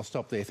you. So I'll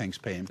stop there. Thanks,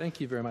 Pam.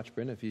 Thank you very much,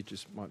 Brendan. If you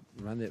just might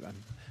run there.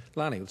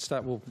 Lani, let's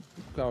start. We'll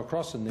go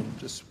across and then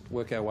just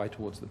work our way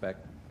towards the back.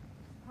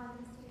 Prime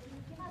Minister, can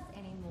you give us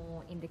any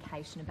more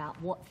indication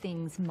about what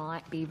things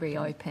might be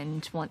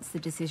reopened once the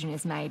decision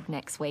is made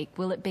next week?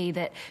 Will it be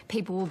that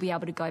people will be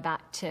able to go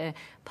back to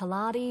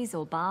Pilates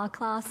or bar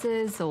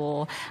classes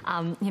or,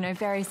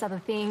 various other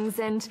things?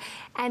 And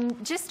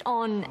just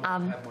on... I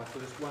have my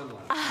first one,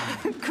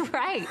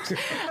 Great.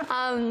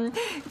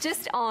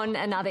 Just on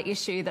another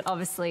issue that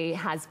obviously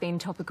has been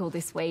topical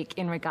this week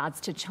in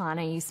regards to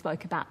China, you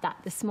spoke about that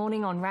this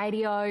morning on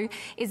radio.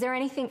 Is there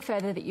anything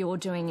further that you're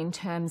doing in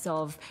terms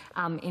of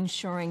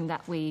ensuring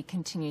that we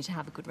continue to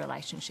have a good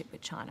relationship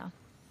with China?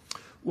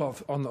 Well,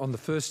 on the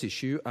first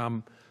issue,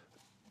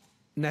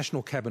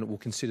 National Cabinet will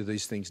consider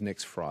these things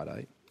next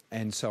Friday,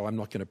 and so I'm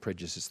not going to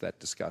prejudice that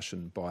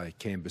discussion by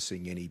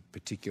canvassing any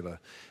particular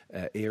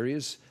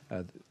areas.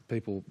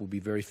 People will be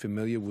very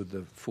familiar with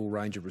the full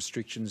range of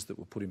restrictions that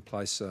were put in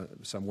place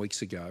some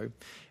weeks ago,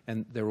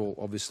 and they're all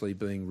obviously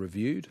being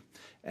reviewed,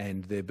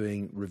 and they're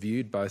being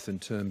reviewed both in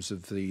terms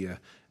of the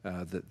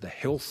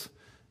health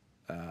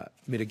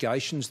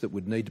mitigations that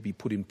would need to be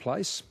put in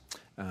place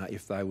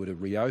if they were to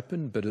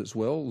reopen, but as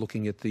well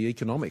looking at the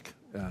economic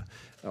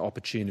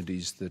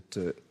opportunities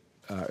that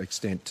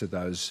extend to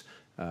those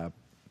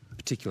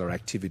particular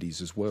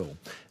activities as well.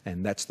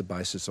 And that's the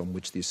basis on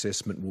which the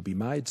assessment will be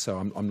made. So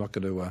I'm not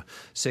going to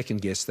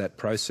second-guess that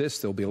process.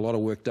 There'll be a lot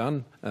of work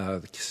done.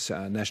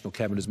 The National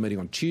Cabinet is meeting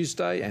on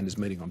Tuesday and is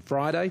meeting on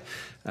Friday,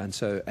 and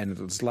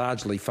it's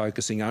largely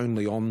focusing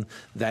only on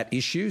that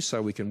issue,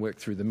 so we can work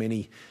through the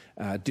many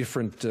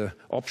different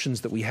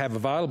options that we have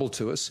available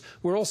to us.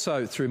 We're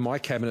also, through my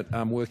Cabinet,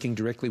 working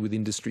directly with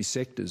industry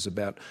sectors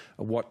about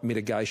what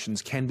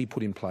mitigations can be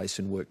put in place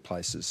in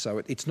workplaces.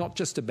 So it's not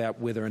just about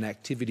whether an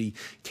activity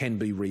can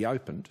be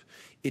reopened,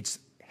 it's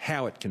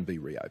how it can be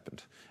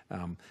reopened.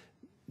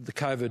 The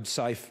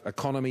COVID-safe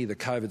economy, the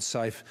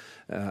COVID-safe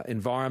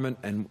environment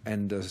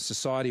and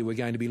society we're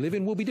going to be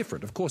living will be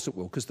different. Of course it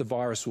will, because the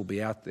virus will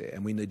be out there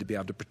and we need to be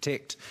able to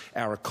protect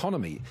our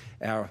economy,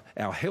 our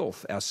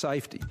health, our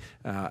safety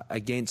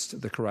against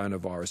the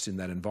coronavirus in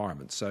that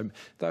environment. So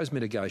those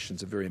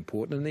mitigations are very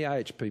important, and the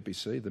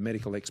AHPPC, the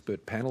Medical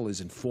Expert Panel, is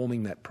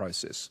informing that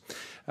process.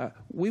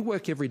 We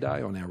work every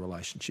day on our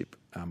relationship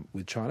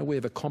with China. We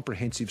have a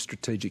comprehensive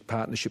strategic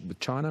partnership with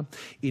China.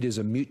 It is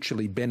a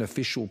mutually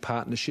beneficial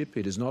partnership.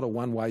 It is not a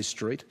one-way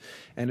street,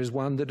 and is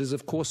one that is,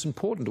 of course,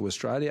 important to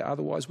Australia.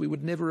 Otherwise, we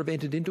would never have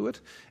entered into it,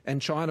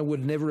 and China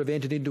would never have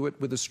entered into it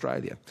with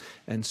Australia.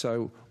 And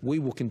so we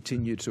will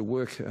continue to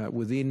work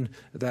within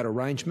that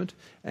arrangement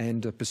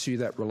and pursue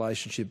that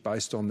relationship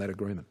based on that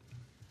agreement.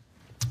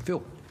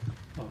 Phil.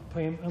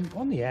 Pam,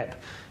 on the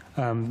app,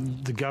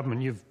 the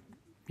government, you've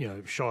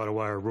shied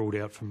away or ruled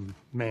out from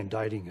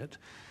mandating it.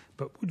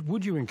 But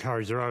would you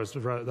encourage, there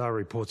are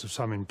reports of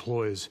some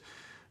employers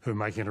who are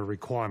making it a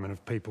requirement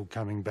of people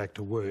coming back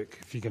to work,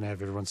 if you're going to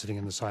have everyone sitting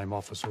in the same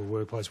office or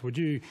workplace, would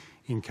you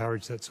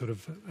encourage that sort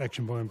of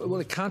action by employers? Well,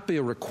 it can't be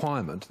a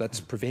requirement. That's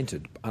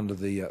prevented under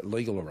the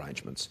legal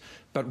arrangements.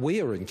 But we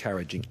are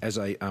encouraging, as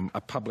a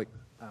public...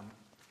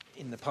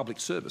 in the public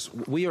service.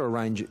 We are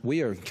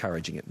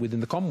encouraging it within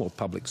the Commonwealth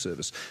Public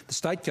Service. The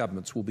state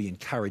governments will be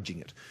encouraging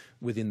it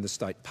within the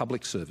state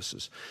public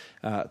services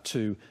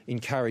to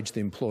encourage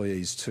the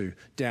employees to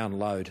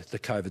download the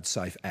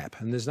COVID-safe app.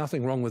 And there's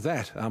nothing wrong with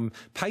that.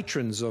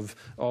 Patrons of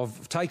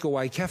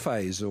takeaway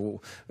cafes or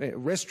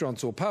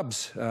restaurants or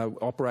pubs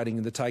operating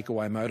in the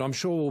takeaway mode, I'm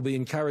sure will be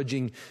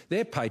encouraging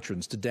their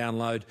patrons to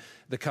download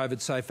the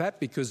COVID-safe app,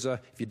 because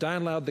if you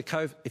download the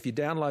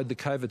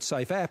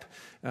COVID-safe app,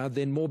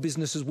 then more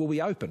businesses will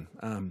be open,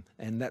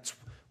 and that's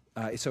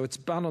so it's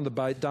done on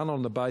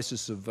the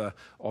basis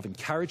of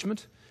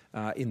encouragement.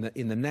 In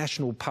the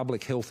national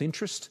public health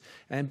interest,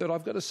 but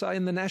I've got to say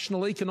in the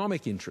national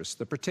economic interest.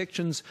 The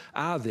protections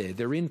are there;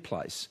 they're in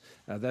place.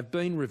 They've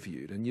been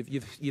reviewed, and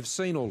you've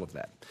seen all of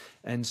that.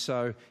 And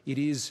so it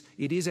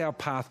is our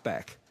path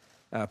back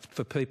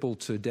for people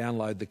to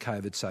download the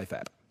COVID-safe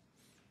app.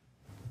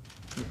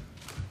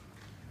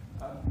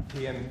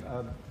 PM,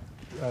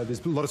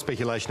 there's a lot of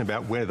speculation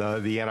about whether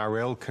the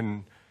NRL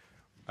can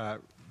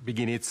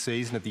begin its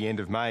season at the end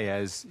of May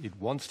as it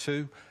wants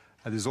to.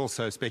 There's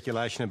also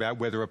speculation about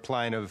whether a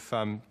plane of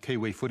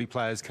Kiwi footy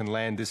players can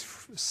land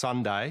this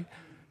Sunday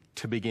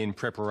to begin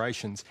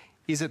preparations.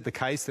 Is it the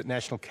case that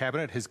National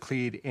Cabinet has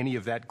cleared any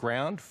of that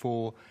ground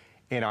for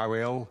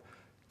NRL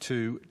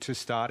to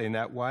start in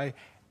that way?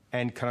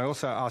 And can I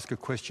also ask a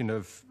question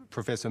of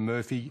Professor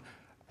Murphy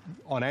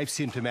on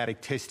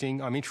asymptomatic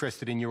testing? I'm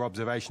interested in your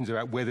observations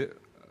about whether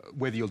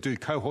you'll do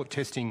cohort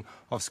testing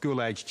of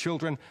school-aged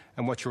children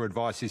and what your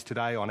advice is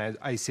today on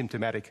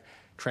asymptomatic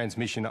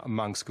transmission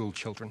among school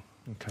children.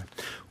 Okay.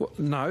 Well,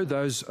 no,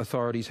 those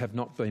authorities have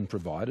not been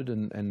provided,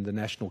 and the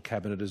National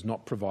Cabinet has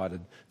not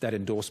provided that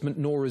endorsement,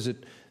 nor is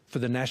it for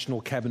the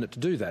National Cabinet to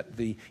do that.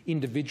 The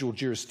individual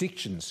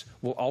jurisdictions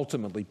will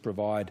ultimately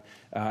provide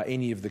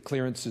any of the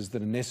clearances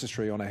that are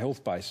necessary on a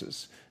health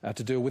basis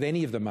to deal with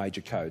any of the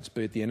major codes,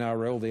 be it the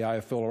NRL, the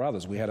AFL or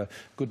others. We had a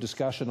good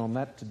discussion on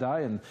that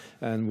today,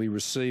 and we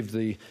received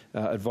the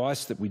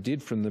advice that we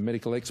did from the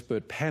medical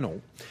expert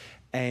panel.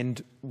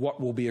 And what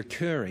will be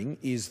occurring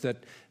is that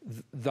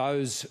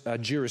those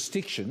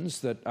jurisdictions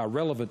that are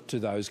relevant to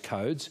those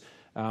codes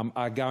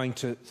are going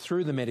to,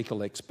 through the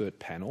medical expert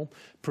panel,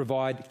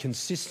 provide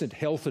consistent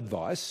health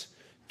advice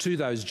to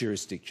those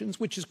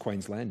jurisdictions, which is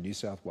Queensland, New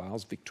South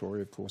Wales,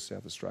 Victoria, of course,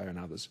 South Australia and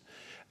others,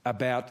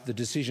 about the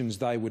decisions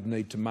they would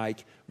need to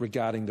make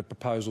regarding the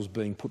proposals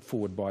being put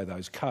forward by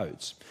those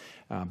codes.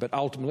 But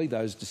ultimately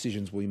those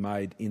decisions will be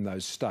made in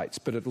those states,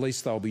 but at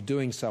least they'll be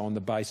doing so on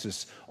the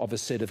basis of a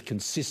set of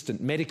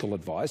consistent medical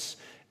advice,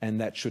 and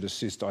that should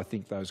assist, I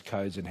think, those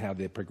codes in how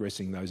they're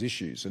progressing those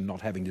issues and not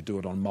having to do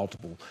it on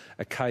multiple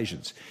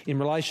occasions. In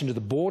relation to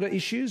the border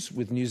issues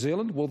with New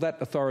Zealand, well,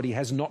 that authority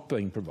has not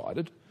been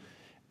provided,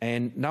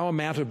 and no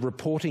amount of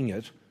reporting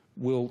it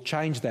will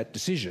change that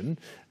decision.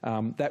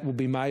 That will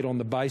be made on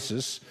the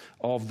basis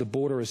of the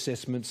border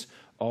assessments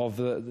of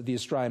the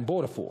Australian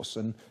Border Force,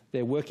 and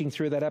they're working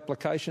through that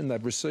application.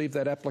 They've received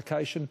that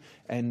application,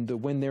 and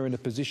when they're in a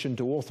position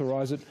to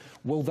authorise it,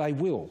 well, they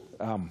will,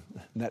 and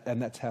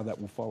that's how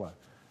that will follow.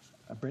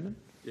 Brendan?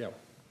 Yeah.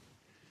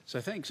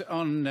 So thanks.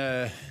 On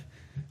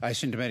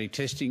asymptomatic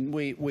testing,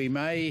 we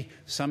may,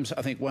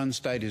 I think one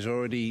state is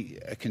already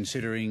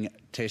considering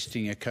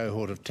testing a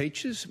cohort of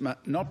teachers,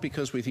 not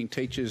because we think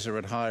teachers are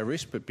at higher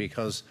risk, but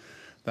because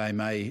they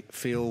may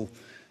feel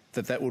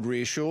that would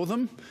reassure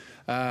them.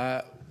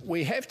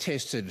 We have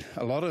tested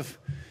a lot of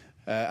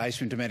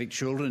asymptomatic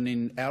children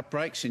in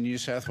outbreaks in New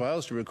South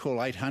Wales. To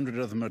recall, 800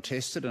 of them are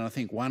tested, and I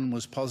think one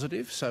was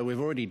positive. So we've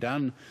already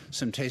done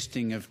some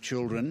testing of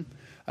children.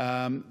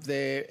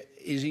 There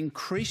is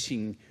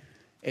increasing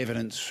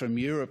evidence from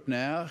Europe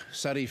now,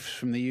 studies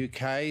from the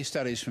UK,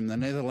 studies from the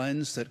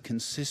Netherlands, that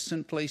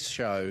consistently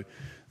show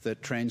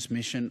that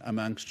transmission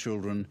amongst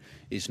children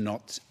is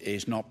not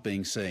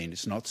being seen.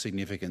 It's not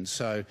significant.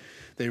 So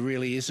there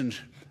really isn't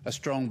a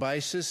strong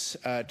basis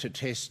to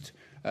test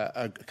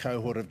a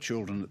cohort of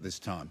children at this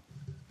time.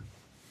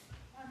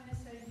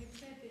 Minister, you've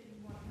said that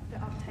you want the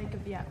uptake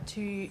of the app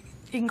to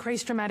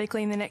increase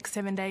dramatically in the next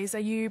 7 days. Are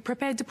you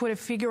prepared to put a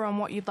figure on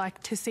what you'd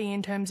like to see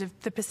in terms of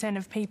the %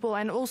 of people?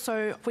 And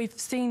also, we've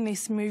seen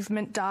this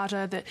movement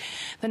data that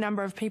the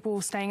number of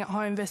people staying at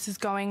home versus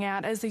going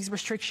out, as these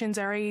restrictions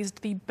are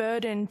eased, the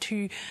burden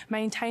to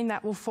maintain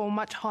that will fall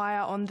much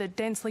higher on the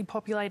densely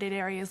populated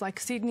areas like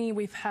Sydney.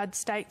 We've had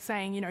states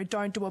saying, you know,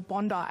 don't do a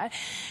Bondi.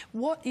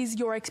 What is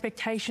your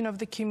expectation of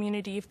the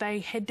community if they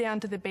head down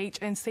to the beach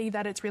and see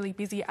that it's really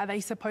busy? Are they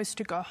supposed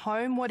to go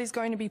home? What is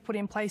going to be put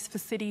in place for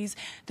cities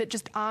that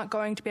just aren't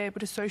going to be able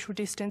to social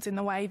distance in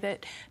the way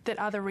that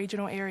other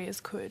regional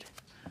areas could?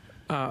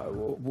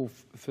 Well,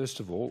 first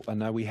of all, I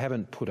know we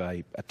haven't put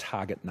a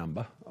target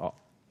number.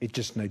 It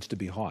just needs to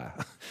be higher.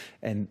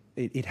 And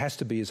it has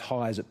to be as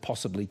high as it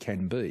possibly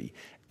can be.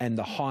 And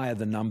the higher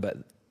the number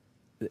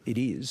it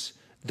is,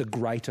 the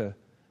greater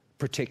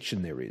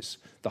protection there is.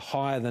 The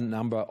higher the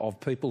number of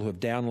people who have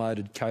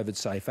downloaded COVID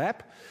Safe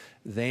app,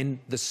 then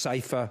the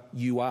safer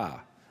you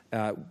are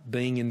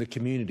being in the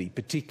community,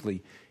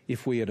 particularly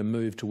if we are to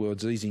move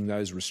towards easing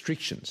those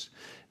restrictions.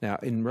 Now,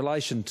 in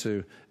relation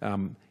to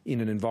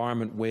in an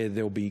environment where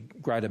there'll be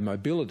greater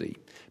mobility,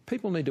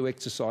 people need to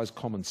exercise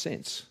common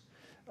sense.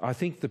 I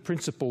think the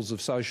principles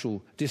of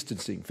social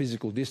distancing,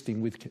 physical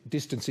distancing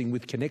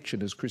with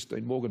connection, as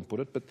Christine Morgan put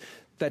it, but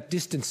that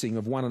distancing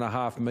of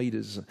 1.5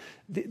 metres,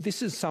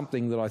 this is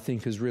something that I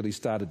think has really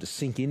started to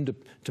sink into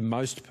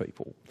most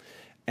people.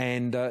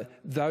 And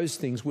those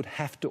things would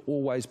have to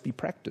always be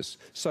practiced.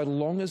 So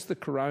long as the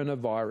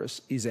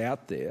coronavirus is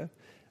out there,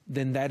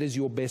 then that is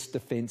your best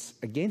defence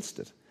against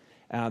it.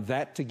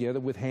 That, together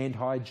with hand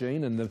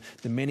hygiene and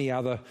the many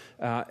other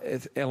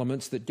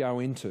elements that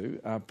go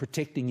into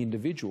protecting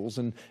individuals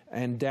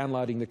and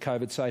downloading the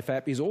COVID Safe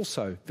app, is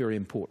also very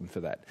important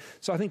for that.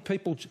 So I think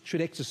people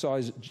should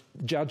exercise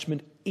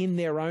judgment in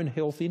their own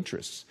health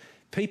interests.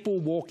 People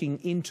walking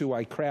into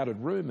a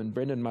crowded room, and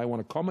Brendan may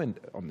want to comment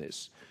on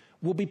this,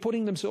 will be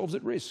putting themselves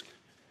at risk.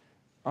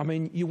 I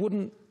mean, you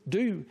wouldn't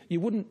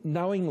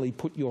knowingly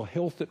put your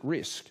health at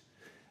risk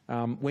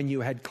when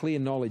you had clear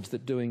knowledge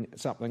that doing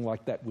something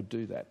like that would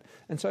do that.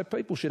 And so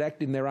people should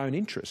act in their own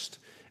interest.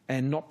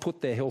 and not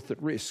put their health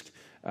at risk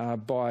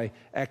by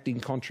acting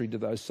contrary to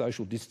those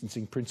social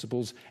distancing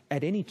principles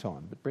at any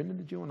time. But Brendan,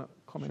 did you want to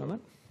comment on that?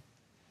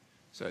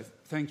 So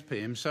thanks,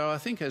 PM. So I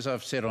think, as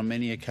I've said on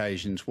many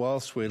occasions,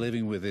 whilst we're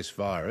living with this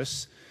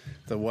virus,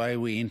 the way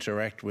we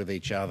interact with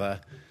each other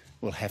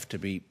will have to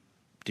be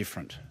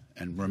different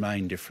and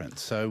remain different.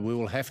 So we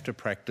will have to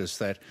practice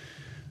that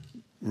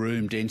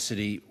room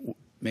density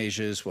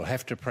measures. We'll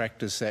have to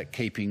practice that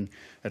keeping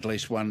at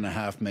least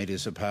 1.5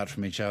 metres apart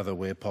from each other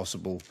where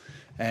possible.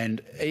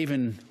 And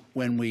even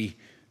when we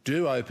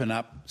do open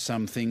up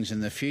some things in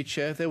the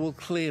future, there will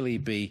clearly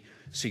be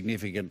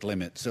significant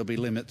limits. There'll be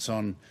limits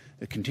on,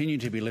 continue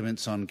to be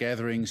limits on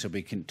gatherings. There'll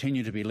be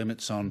continue to be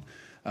limits on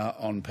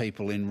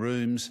people in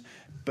rooms.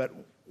 But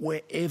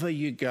wherever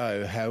you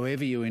go,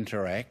 however you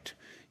interact,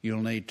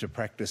 you'll need to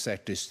practice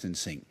that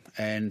distancing.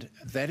 And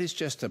that is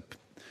just a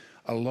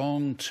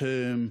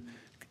long-term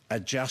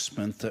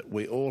adjustment that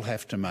we all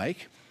have to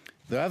make.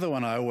 The other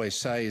one I always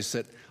say is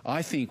that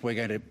I think we're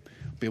going to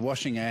be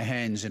washing our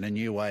hands in a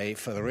new way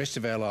for the rest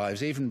of our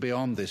lives, even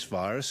beyond this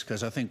virus,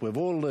 because I think we've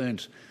all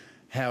learnt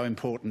how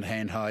important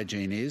hand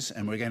hygiene is,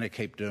 and we're going to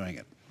keep doing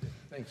it.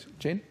 Thanks.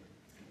 Jen?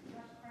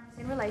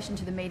 In relation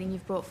to the meeting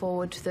you've brought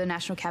forward, the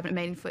National Cabinet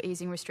meeting for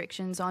easing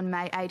restrictions on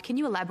May 8, can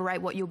you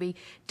elaborate what you'll be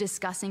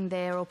discussing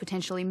there or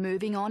potentially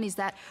moving on? Is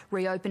that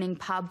reopening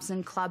pubs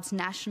and clubs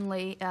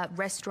nationally,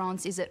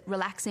 restaurants? Is it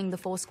relaxing the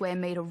 4 square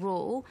metre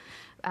rule?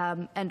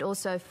 And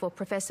also for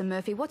Professor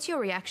Murphy, what's your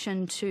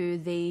reaction to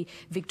the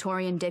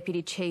Victorian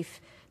Deputy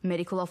Chief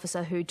Medical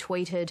Officer who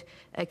tweeted,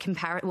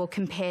 compared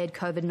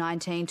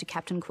COVID-19 to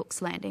Captain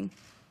Cook's landing?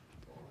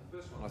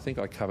 I think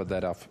I covered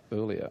that up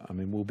earlier. I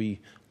mean, we'll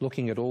be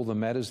looking at all the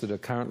matters that are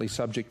currently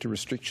subject to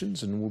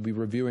restrictions, and we'll be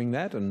reviewing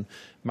that and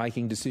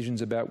making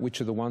decisions about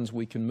which are the ones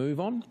we can move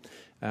on,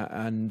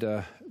 and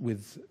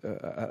with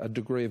a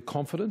degree of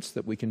confidence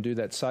that we can do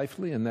that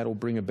safely, and that'll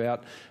bring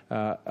about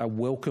a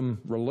welcome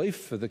relief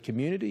for the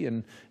community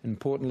and,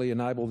 importantly,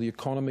 enable the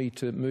economy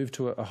to move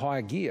to a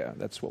higher gear.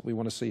 That's what we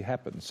want to see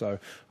happen. So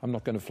I'm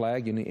not going to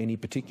flag any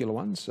particular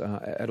ones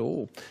at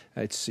all.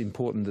 It's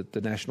important that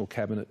the National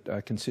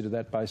Cabinet consider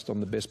that based on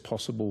the best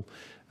possible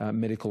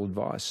medical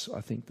advice.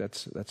 I think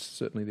that's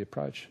certainly the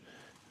approach.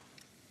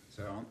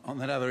 So on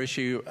that other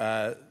issue,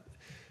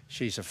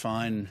 she's a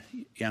fine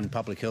young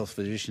public health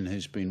physician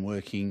who's been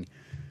working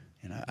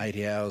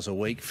 80 hours a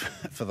week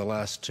for the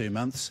last 2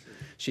 months.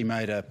 She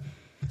made a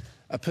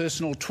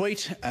personal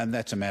tweet, and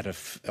that's a matter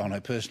on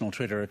her personal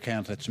Twitter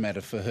account. That's a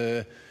matter for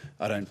her.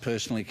 I don't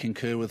personally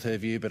concur with her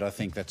view, but I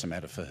think that's a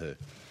matter for her.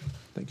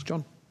 Thanks,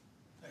 John.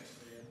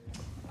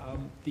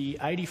 The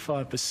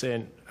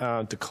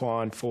 85%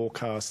 decline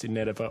forecast in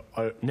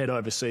net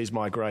overseas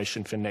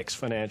migration for next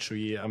financial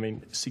year, I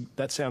mean,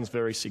 that sounds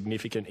very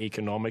significant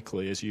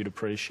economically, as you'd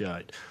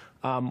appreciate.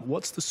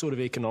 What's the sort of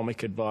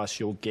economic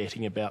advice you're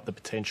getting about the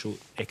potential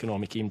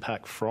economic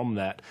impact from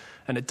that?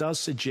 And it does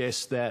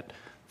suggest that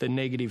the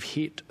negative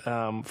hit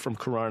from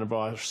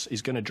coronavirus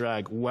is going to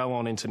drag well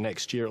on into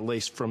next year, at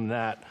least from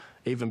that,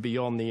 even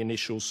beyond the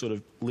initial sort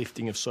of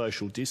lifting of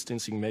social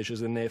distancing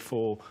measures, and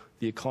therefore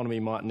the economy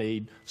might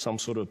need some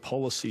sort of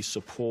policy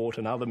support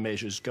and other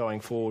measures going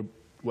forward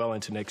well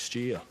into next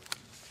year.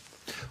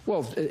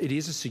 Well, it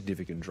is a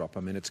significant drop. I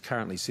mean, it's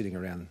currently sitting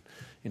around,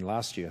 in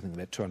last year, I think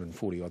about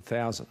 240-odd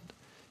thousand.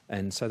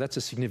 And so that's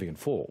a significant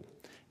fall.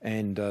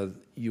 And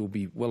you'll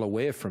be well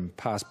aware from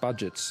past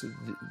budgets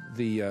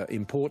the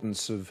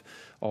importance of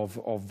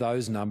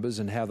those numbers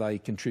and how they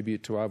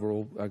contribute to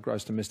overall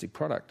gross domestic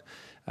product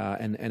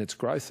and its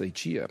growth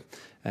each year.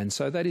 And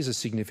so that is a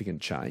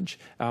significant change.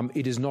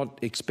 It is not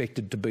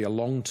expected to be a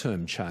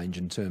long-term change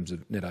in terms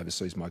of net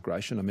overseas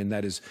migration. I mean,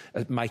 that is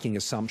making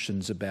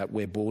assumptions about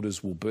where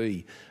borders will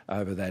be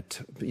over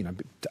that,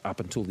 up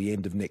until the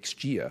end of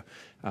next year.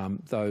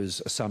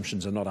 Those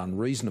assumptions are not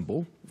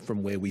unreasonable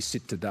from where we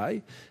sit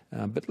today.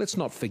 But let's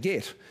not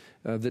forget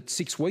that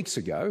 6 weeks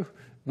ago,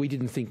 we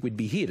didn't think we'd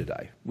be here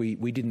today.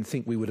 We didn't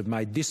think we would have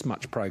made this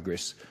much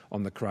progress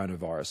on the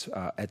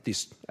coronavirus at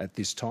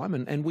this time,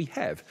 and we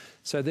have.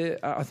 So there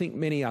are, I think,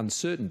 many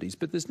uncertainties,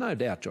 but there's no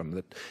doubt, John,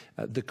 that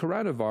the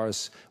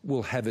coronavirus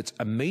will have its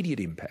immediate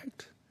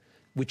impact,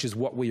 which is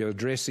what we are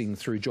addressing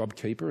through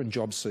JobKeeper and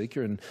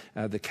JobSeeker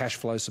and the cash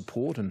flow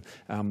support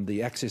and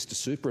the access to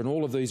super and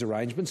all of these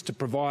arrangements to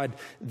provide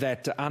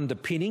that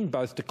underpinning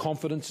both to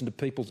confidence and to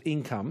people's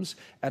incomes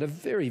at a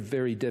very,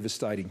 very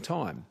devastating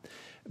time.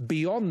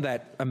 Beyond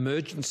that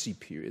emergency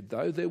period,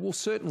 though, there will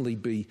certainly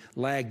be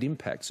lagged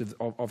impacts of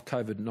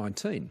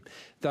COVID-19.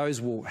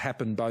 Those will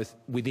happen both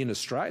within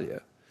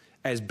Australia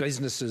as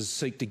businesses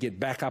seek to get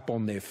back up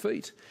on their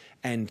feet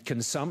and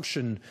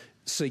consumption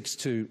seeks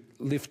to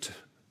lift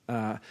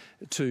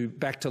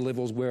back to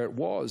levels where it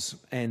was,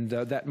 and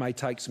that may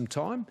take some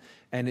time.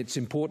 And it's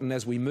important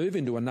as we move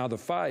into another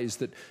phase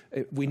that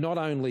we not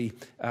only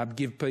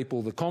give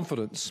people the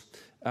confidence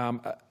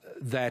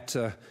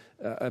that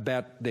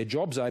about their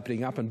jobs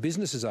opening up and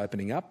businesses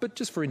opening up, but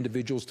just for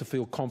individuals to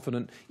feel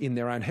confident in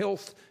their own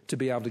health, to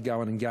be able to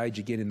go and engage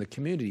again in the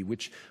community,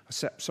 which,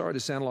 sorry to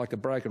sound like a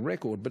broken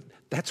record, but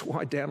that's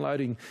why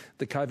downloading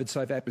the COVID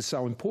Safe app is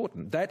so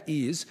important. That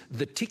is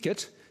the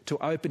ticket to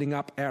opening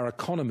up our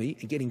economy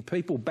and getting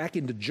people back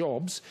into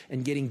jobs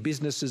and getting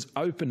businesses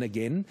open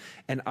again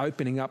and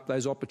opening up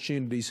those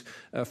opportunities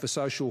for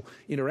social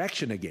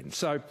interaction again.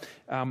 So,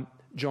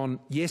 John,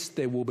 yes,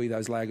 there will be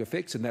those lag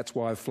effects, and that's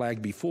why I've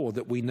flagged before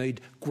that we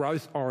need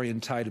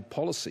growth-orientated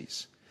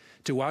policies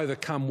to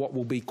overcome what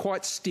will be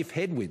quite stiff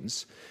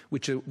headwinds,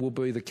 which will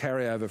be the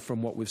carryover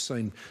from what we've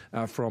seen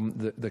from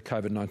the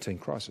COVID-19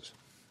 crisis.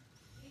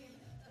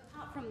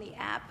 Apart from the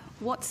app,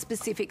 what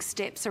specific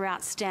steps are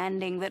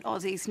outstanding that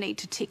Aussies need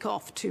to tick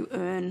off to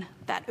earn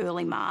that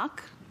early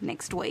mark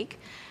next week?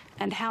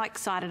 And how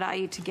excited are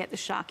you to get the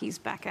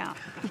Sharkies back out?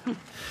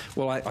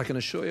 Well, I can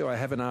assure you I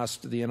haven't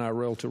asked the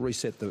NRL to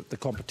reset the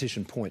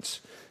competition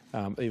points,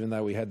 even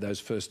though we had those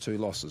first 2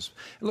 losses.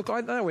 Look, I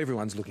know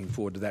everyone's looking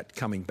forward to that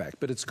coming back,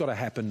 but it's got to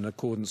happen in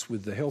accordance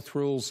with the health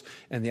rules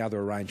and the other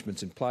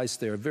arrangements in place.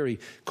 There are very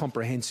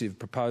comprehensive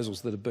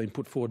proposals that have been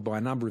put forward by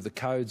a number of the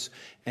codes,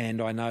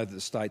 and I know that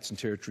the states and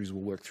territories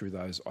will work through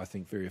those, I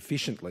think, very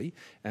efficiently.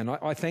 And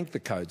I thank the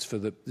codes for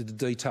the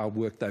detailed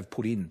work they've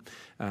put in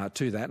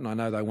to that, and I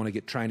know they want to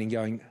get training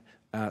going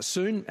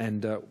soon,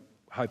 and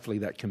hopefully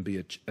that can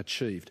be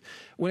achieved.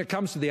 When it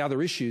comes to the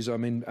other issues, I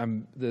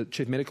mean, the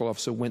Chief Medical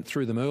Officer went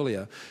through them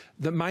earlier.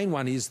 The main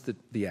one is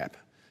the app.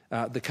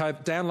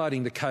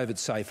 Downloading the COVID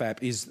Safe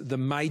app is the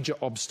major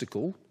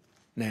obstacle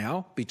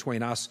now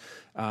between us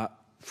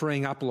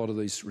freeing up a lot of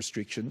these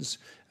restrictions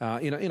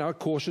in a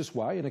cautious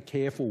way, in a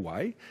careful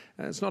way.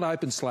 It's not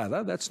open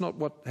slather. That's not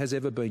what has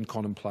ever been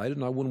contemplated,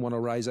 and I wouldn't want to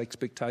raise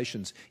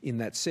expectations in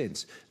that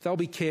sense. They'll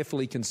be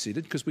carefully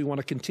considered because we want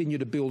to continue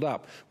to build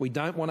up. We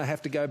don't want to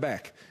have to go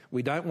back.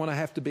 We don't want to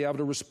have to be able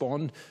to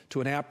respond to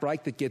an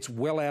outbreak that gets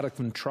well out of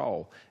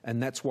control,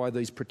 and that's why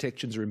these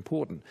protections are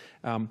important.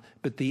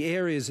 But the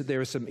areas, there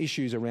are some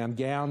issues around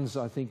gowns,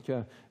 I think,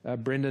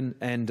 Brendan,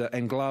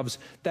 and gloves.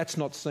 That's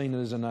not seen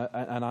as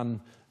an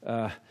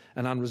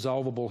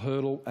unresolvable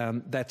hurdle.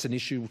 That's an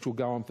issue which will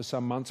go on for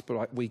some months,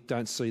 but we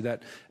don't see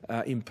that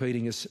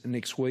impeding us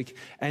next week.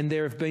 And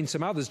there have been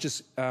some others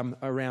just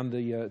around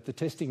the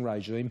testing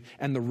regime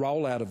and the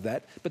rollout of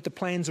that, but the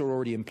plans are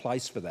already in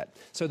place for that.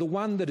 So the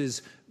one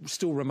that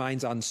still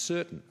remains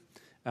uncertain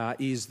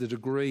is the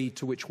degree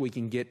to which we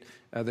can get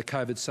the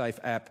COVID Safe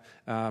app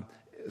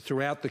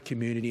throughout the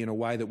community in a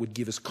way that would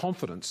give us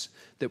confidence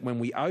that when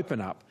we open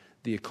up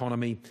the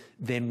economy,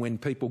 then when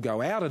people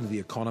go out into the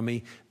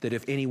economy, that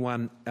if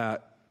anyone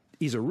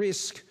is a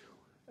risk,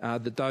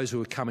 that those who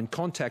have come in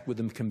contact with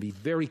them can be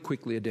very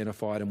quickly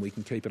identified and we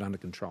can keep it under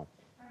control.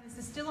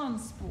 So still on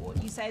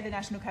sport, you say the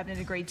National Cabinet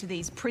agreed to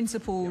these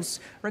principles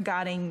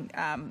regarding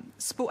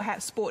sport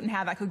and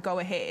how that could go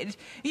ahead.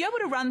 Are you able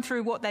to run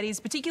through what that is,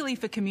 particularly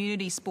for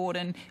community sport,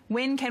 and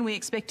when can we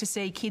expect to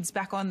see kids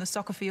back on the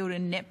soccer field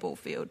and netball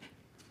field?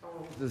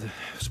 The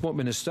Sport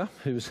Minister,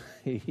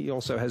 he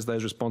also has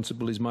those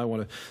responsibilities, may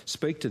want to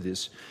speak to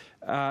this.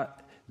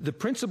 The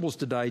principles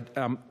today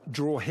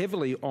draw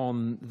heavily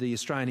on the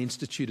Australian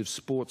Institute of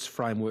Sport's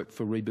framework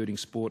for rebooting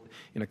sport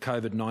in a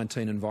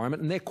COVID-19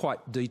 environment, and they're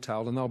quite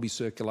detailed and they'll be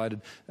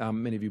circulated.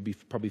 Many of you will be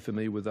probably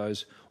familiar with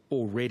those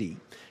already.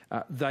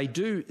 They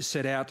do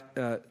set out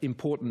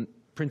important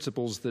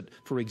principles that,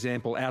 for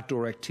example,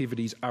 outdoor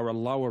activities are a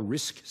lower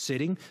risk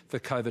setting for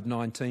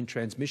COVID-19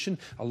 transmission.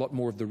 A lot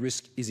more of the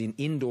risk is in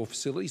indoor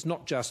facilities,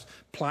 not just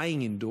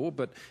playing indoor,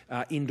 but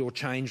indoor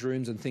change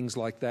rooms and things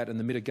like that, and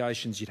the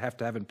mitigations you'd have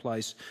to have in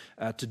place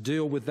to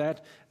deal with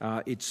that.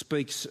 It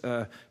speaks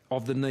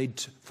of the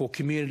need for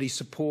community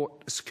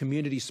sport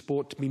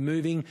to be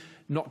moving,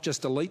 not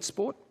just elite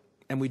sport.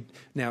 And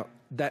now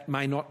that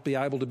may not be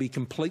able to be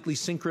completely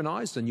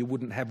synchronised, and you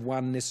wouldn't have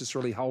one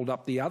necessarily hold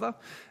up the other.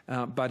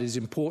 But it's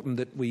important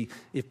that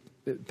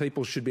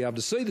people should be able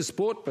to see the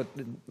sport, but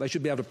they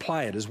should be able to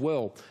play it as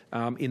well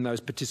in those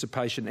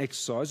participation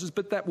exercises.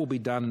 But that will be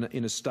done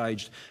in a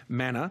staged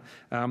manner.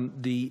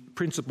 The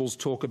principles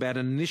talk about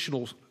an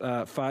initial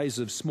phase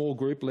of small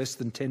group, less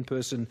than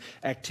 10-person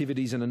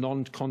activities in a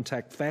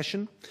non-contact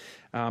fashion,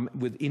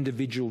 with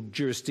individual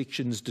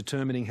jurisdictions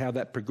determining how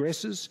that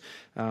progresses,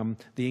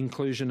 the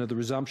inclusion of the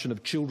resumption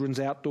of children's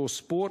outdoor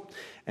sport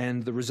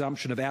and the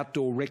resumption of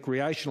outdoor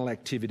recreational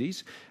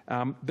activities.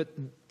 But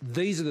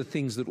these are the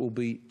things that will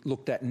be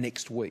looked at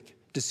next week.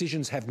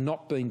 Decisions have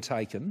not been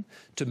taken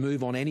to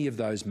move on any of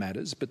those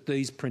matters, but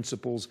these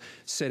principles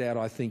set out,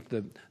 I think,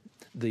 the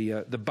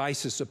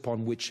basis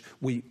upon which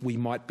we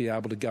might be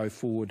able to go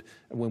forward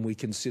when we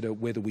consider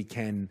whether we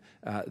can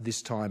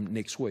this time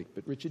next week.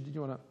 But Richard, did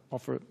you want to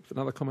offer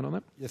another comment on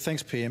that? Yeah,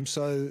 thanks, PM.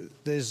 So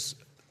there's,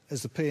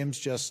 as the PM's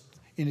just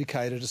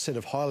indicated, a set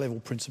of high-level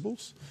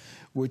principles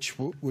which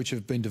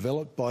have been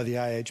developed by the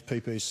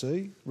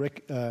AHPPC,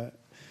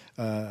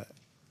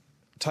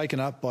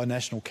 taken up by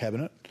National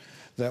Cabinet,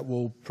 that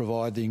will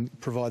provide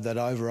that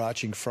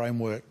overarching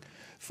framework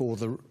for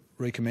the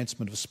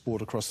recommencement of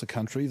sport across the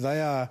country.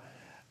 They are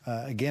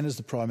again, as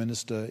the Prime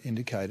Minister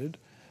indicated,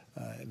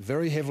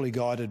 very heavily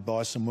guided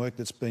by some work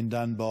that's been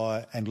done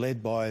by and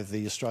led by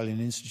the Australian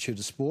Institute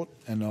of Sport,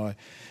 and I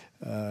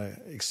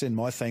extend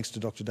my thanks to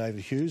Dr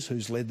David Hughes,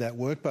 who's led that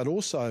work, but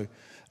also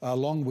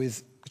along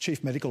with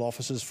chief medical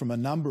officers from a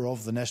number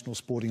of the national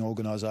sporting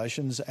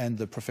organisations and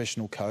the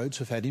professional codes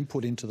who've had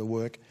input into the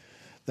work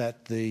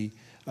that the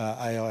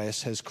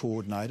AIS has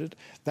coordinated.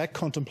 That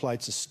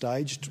contemplates a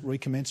staged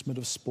recommencement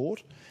of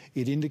sport.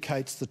 It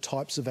indicates the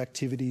types of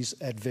activities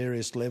at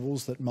various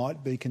levels that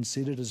might be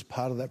considered as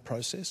part of that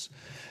process.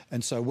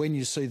 And so when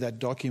you see that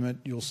document,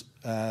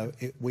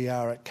 we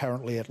are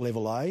currently at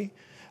level A.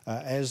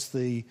 As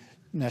the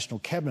National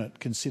Cabinet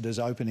considers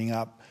opening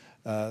up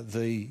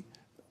the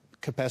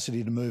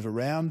capacity to move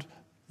around,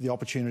 the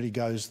opportunity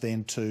goes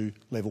then to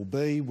level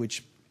B,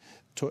 which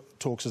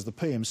talks, as the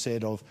PM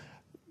said, of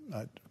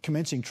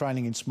commencing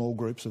training in small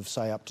groups of,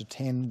 say, up to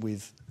 10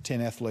 with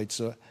 10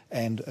 athletes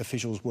and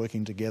officials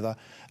working together,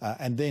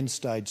 and then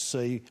stage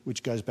C,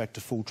 which goes back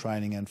to full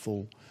training and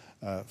full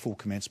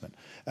commencement.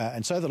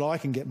 And so that I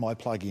can get my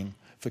plug in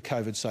for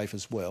COVID Safe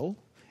as well,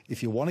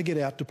 if you want to get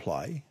out to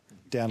play,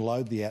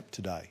 download the app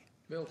today.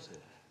 Well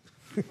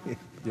said.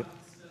 Yep.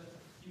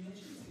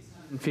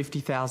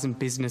 50,000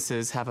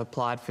 businesses have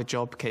applied for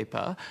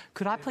JobKeeper.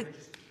 Could I please...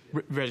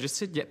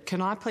 Registered, yep.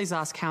 Can I please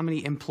ask how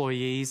many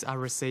employees are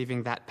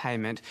receiving that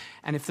payment?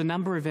 And if the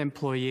number of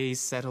employees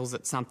settles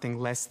at something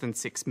less than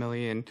 6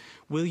 million,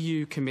 will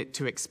you commit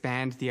to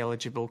expand the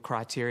eligible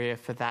criteria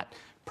for that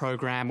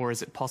program, or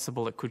is it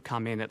possible it could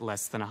come in at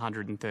less than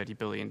 $130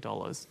 billion?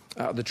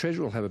 The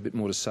Treasurer will have a bit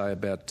more to say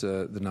about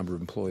the number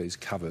of employees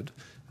covered,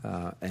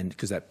 and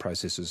because that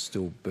process is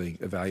still being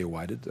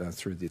evaluated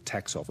through the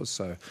tax office,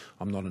 so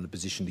I'm not in a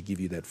position to give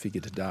you that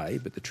figure today,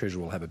 but the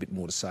Treasurer will have a bit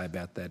more to say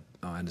about that,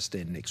 I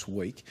understand, next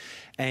week.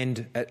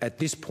 And at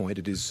this point,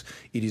 it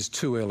is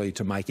too early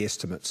to make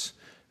estimates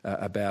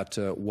about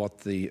what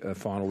the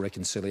final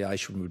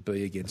reconciliation would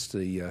be against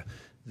the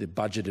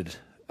budgeted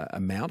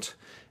amount,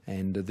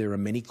 and there are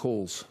many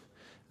calls.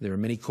 There are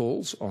many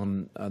calls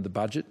on the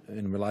budget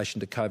in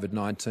relation to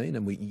COVID-19,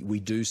 and we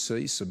do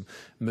see some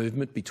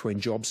movement between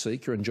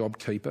JobSeeker and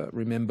JobKeeper.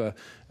 Remember,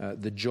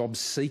 the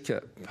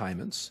JobSeeker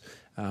payments,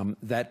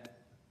 that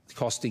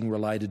costing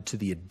related to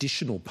the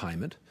additional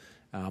payment,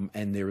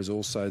 and there is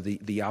also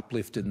the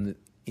uplift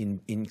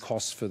in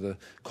costs for the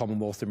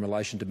Commonwealth in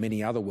relation to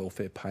many other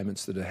welfare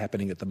payments that are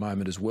happening at the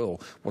moment as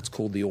well, what's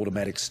called the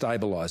automatic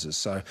stabilisers.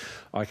 So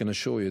I can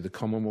assure you the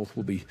Commonwealth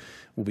will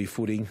be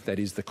footing, that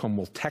is the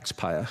Commonwealth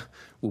taxpayer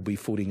will be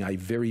footing a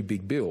very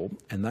big bill,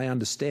 and they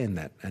understand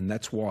that, and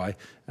that's why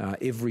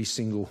every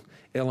single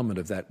element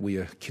of that we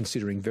are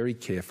considering very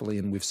carefully,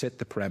 and we've set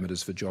the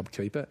parameters for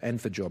JobKeeper and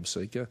for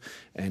JobSeeker,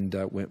 and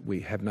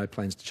we have no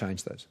plans to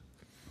change those.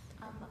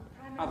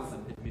 Other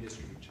than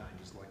administrative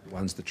changes like the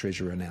ones the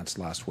Treasurer announced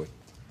last week.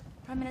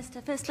 Prime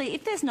Minister, firstly,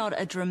 if there's not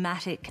a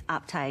dramatic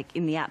uptake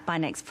in the app by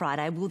next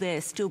Friday, will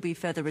there still be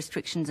further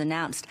restrictions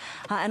announced?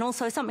 And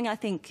also something I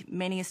think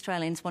many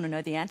Australians want to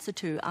know the answer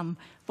to,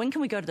 when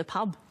can we go to the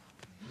pub?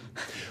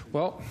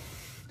 Well,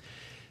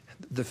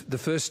 the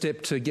first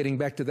step to getting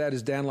back to that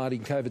is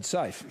downloading COVID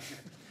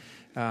Safe.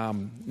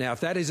 Now, if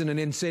that isn't an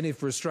incentive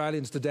for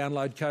Australians to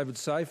download COVID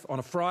Safe on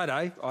a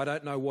Friday, I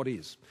don't know what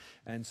is.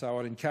 And so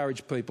I'd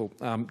encourage people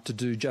to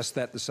do just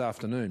that this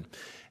afternoon,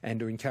 and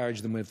to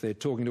encourage them if they're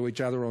talking to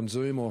each other on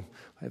Zoom, or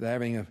if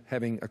they're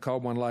having a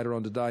cold one later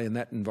on today in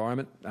that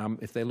environment.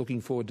 If they're looking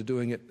forward to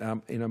doing it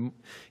in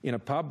a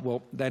pub,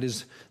 well, that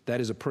is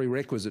a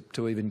prerequisite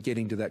to even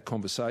getting to that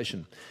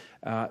conversation.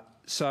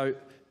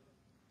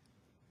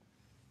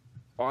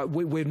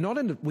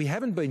 We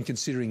haven't been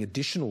considering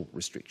additional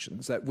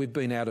restrictions. That we've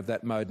been out of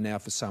that mode now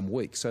for some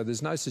weeks, so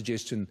there's no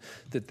suggestion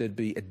that there'd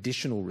be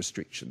additional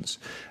restrictions.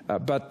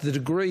 But the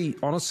degree,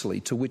 honestly,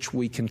 to which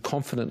we can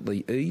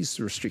confidently ease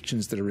the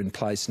restrictions that are in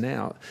place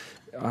now,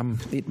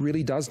 it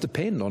really does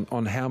depend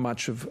on how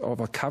much of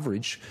a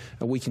coverage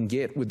we can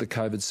get with the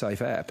COVID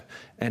Safe app,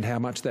 and how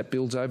much that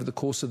builds over the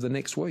course of the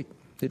next week.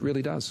 It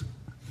really does.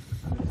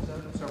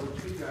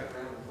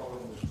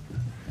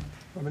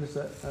 Prime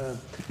Minister,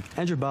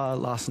 Andrew Barr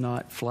last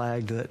night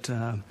flagged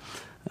that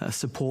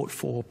support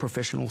for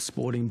professional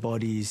sporting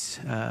bodies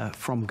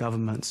from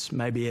governments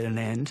may be at an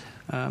end.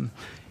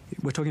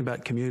 We're talking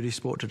about community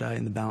sport today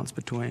and the balance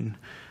between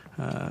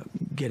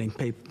getting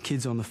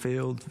kids on the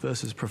field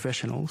versus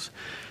professionals.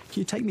 Can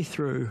you take me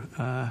through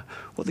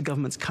what the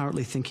government's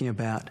currently thinking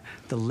about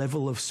the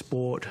level of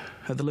sport,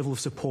 the level of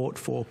support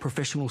for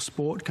professional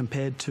sport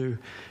compared to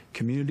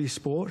community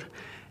sport?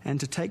 And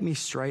to take me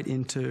straight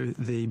into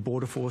the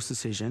Border Force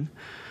decision,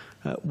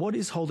 what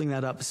is holding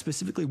that up?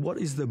 Specifically, what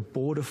is the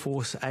Border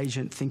Force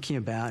agent thinking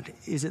about?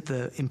 Is it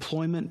the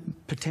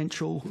employment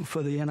potential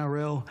for the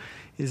NRL?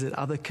 Is it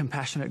other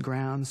compassionate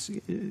grounds?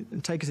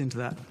 Take us into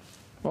that.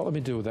 Well, let me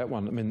deal with that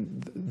one. I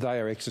mean, they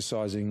are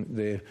exercising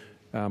their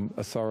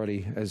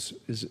authority as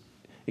is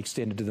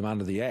extended to them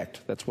under the Act.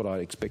 That's what I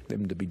expect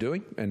them to be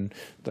doing, and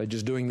they're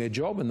just doing their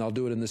job, and they'll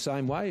do it in the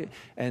same way,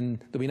 and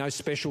there'll be no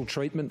special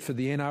treatment for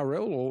the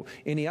NRL or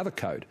any other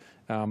code.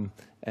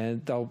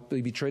 and they'll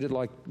be treated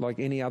like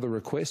any other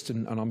request,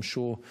 and I'm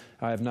sure,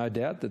 I have no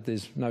doubt that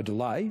there's no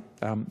delay.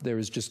 There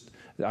is just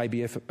the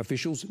ABF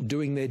officials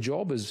doing their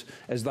job as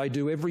they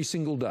do every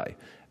single day,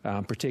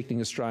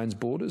 protecting Australians'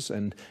 borders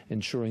and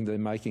ensuring they're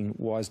making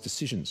wise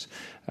decisions.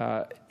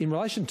 In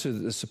relation to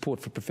the support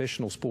for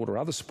professional sport or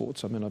other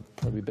sports, I mean, I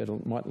probably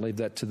might leave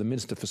that to the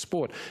Minister for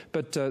Sport,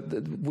 but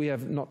we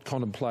have not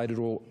contemplated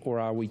or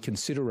are we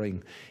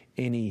considering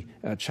any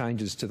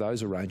changes to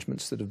those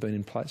arrangements that have been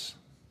in place.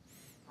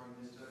 Prime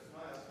Minister, can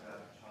I ask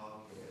about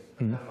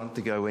childcare? About a month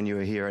ago, when you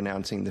were here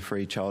announcing the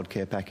free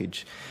childcare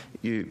package,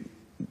 you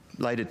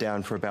laid it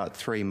down for about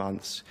 3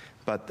 months,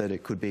 but that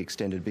it could be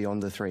extended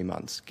beyond the 3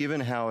 months.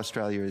 Given how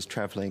Australia is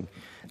travelling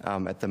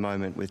at the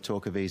moment with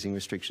talk of easing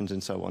restrictions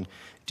and so on,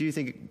 do you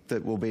think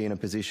that we'll be in a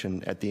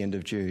position at the end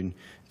of June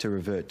to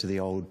revert to the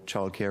old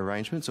childcare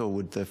arrangements, or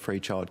would the free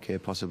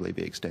childcare possibly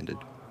be extended?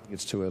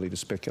 It's too early to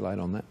speculate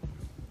on that.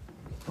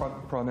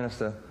 Prime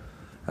Minister,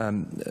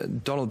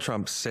 Donald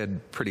Trump said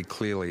pretty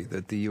clearly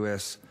that the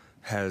US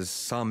has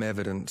some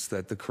evidence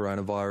that the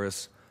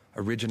coronavirus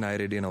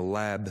originated in a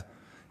lab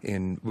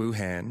in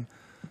Wuhan.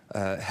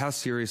 How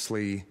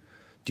seriously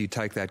do you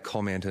take that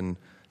comment, and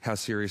how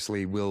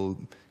seriously will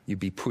you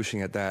be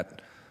pushing at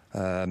that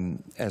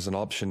as an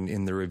option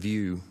in the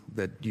review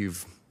that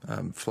you've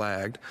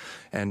flagged?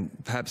 And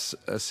perhaps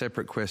a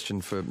separate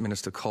question for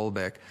Minister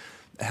Colbeck.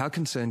 How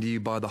concerned are you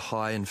by the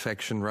high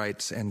infection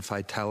rates and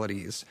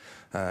fatalities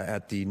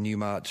at the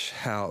Newmarch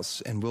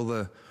house, and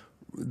will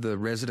the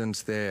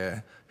residents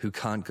there who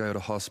can't go to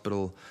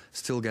hospital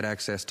still get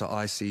access to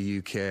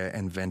ICU care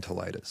and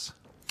ventilators?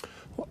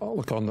 Well,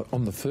 look,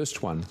 on the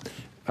first one,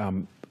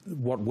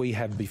 what we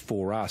have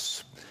before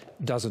us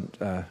doesn't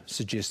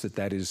suggest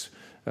that is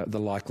the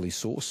likely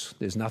source.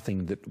 There's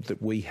nothing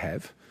that we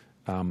have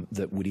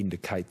that would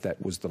indicate that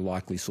was the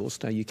likely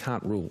source. Now, you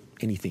can't rule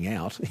anything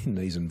out in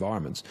these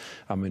environments.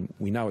 I mean,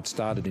 we know it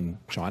started in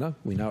China.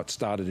 We know it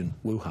started in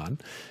Wuhan.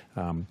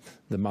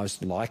 The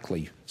most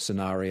likely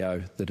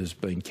scenario that has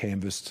been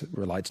canvassed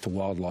relates to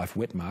wildlife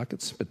wet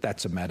markets, but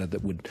that's a matter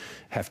that would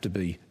have to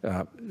be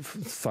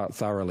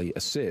thoroughly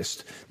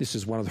assessed. This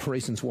is one of the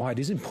reasons why it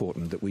is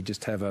important that we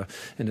just have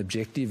an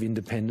objective,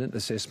 independent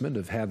assessment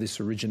of how this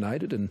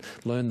originated and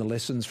learn the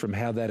lessons from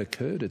how that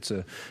occurred. It's,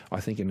 I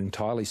think, an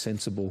entirely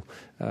sensible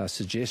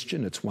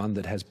suggestion. It's one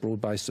that has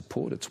broad-based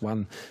support. It's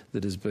one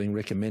that is being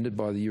recommended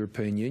by the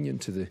European Union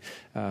to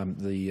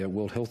the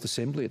World Health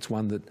Assembly. It's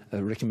one that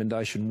a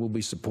recommendation will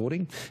be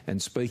supporting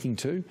and speaking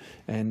to,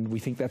 and we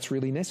think that's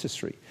really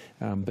necessary.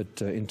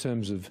 But in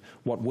terms of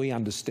what we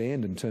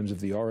understand in terms of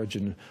the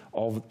origin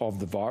of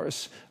the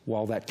virus,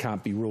 while that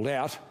can't be ruled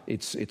out,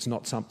 it's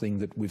not something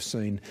that we've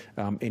seen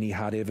any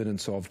hard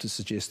evidence of to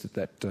suggest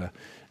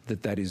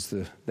that is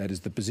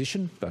the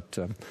position, but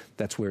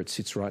that's where it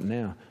sits right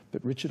now.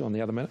 But Richard, on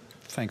the other matter?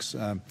 Thanks.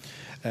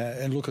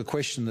 And look, a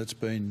question that's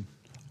been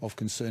of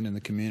concern in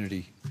the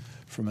community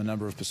from a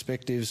number of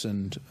perspectives,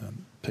 and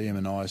PM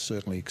and I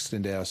certainly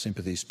extend our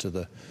sympathies to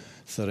the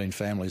 13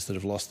 families that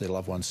have lost their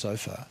loved ones so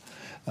far.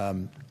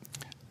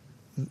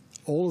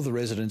 All of the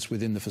residents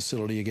within the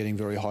facility are getting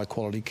very high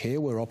quality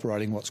care. We're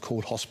operating what's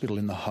called hospital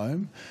in the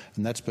home,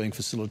 and that's being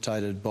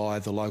facilitated by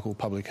the local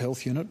public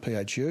health unit,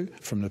 PHU,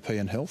 from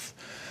Nepean Health.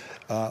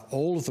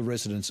 All of the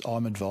residents,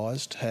 I'm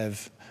advised,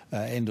 have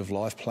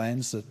end-of-life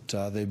plans that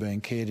they're being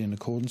cared in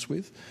accordance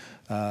with,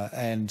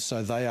 and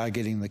so they are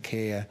getting the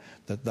care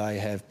that they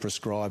have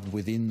prescribed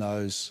within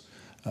those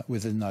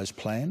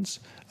plans.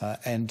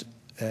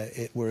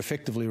 We're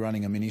effectively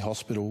running a mini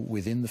hospital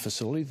within the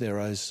facility. There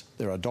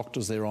are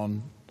doctors there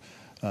on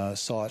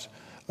site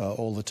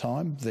all the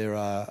time. There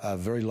are a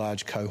very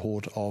large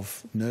cohort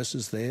of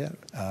nurses there,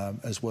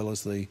 as well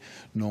as the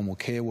normal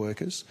care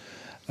workers,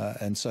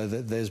 and so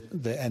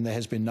there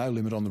has been no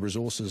limit on the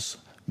resources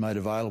made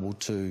available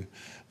to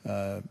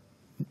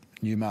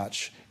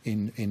Newmarch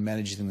in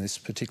managing this,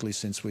 particularly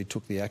since we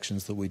took the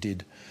actions that we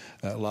did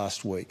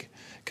last week.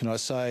 Can I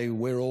say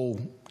we're all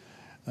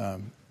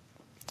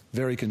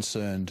very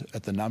concerned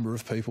at the number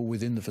of people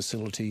within the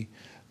facility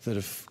that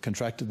have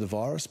contracted the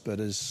virus, but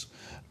as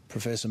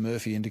Professor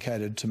Murphy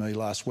indicated to me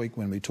last week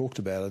when we talked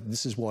about it,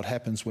 this is what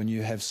happens when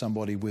you have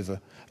somebody with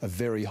a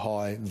very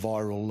high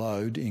viral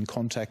load in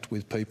contact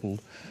with people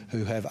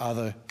who have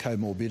other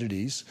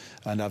comorbidities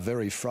and are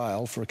very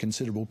frail for a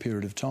considerable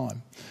period of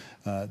time.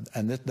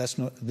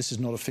 This is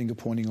not a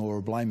finger-pointing or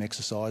a blame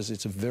exercise.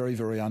 It's a very,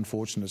 very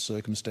unfortunate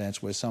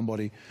circumstance where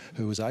somebody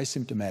who was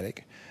asymptomatic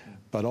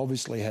but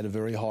obviously had a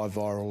very high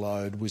viral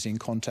load was in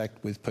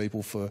contact with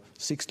people for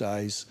 6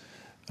 days,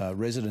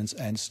 residents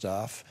and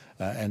staff,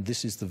 and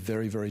this is the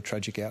very, very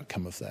tragic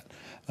outcome of that.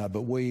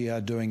 But we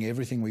are doing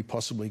everything we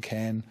possibly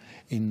can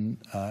in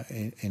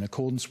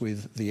accordance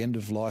with the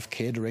end-of-life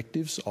care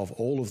directives of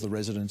all of the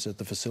residents at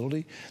the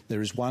facility.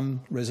 There is one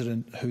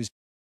resident who's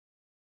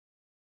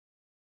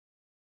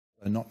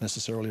not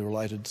necessarily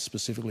related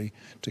specifically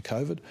to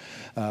COVID,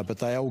 but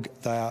they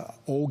are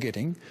all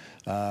getting,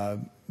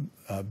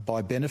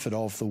 by benefit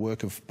of the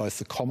work of both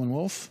the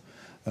Commonwealth,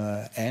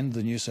 and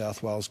the New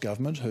South Wales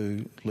Government,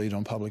 who lead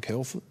on public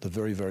health, the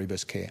very, very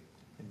best care.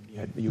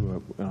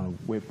 You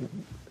were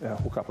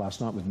hook up last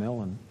night with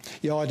Mel and...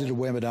 Yeah, I did a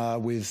webinar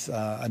with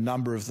a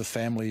number of the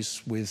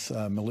families with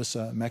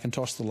Melissa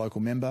McIntosh, the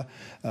local member.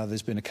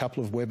 There's been a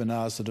couple of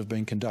webinars that have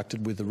been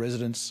conducted with the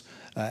residents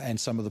and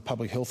some of the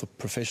public health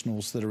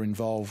professionals that are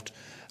involved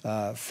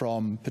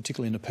from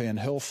particularly Nepean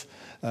Health,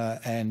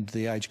 and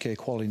the Aged Care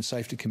Quality and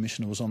Safety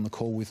Commissioner was on the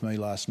call with me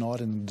last night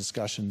in the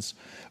discussions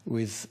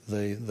with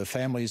the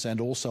families,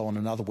 and also on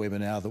another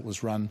webinar that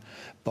was run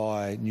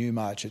by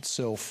Newmarch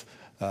itself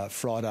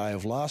Friday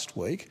of last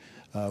week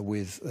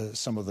with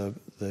some of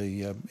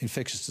the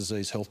infectious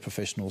disease health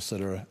professionals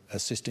that are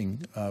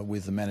assisting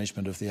with the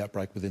management of the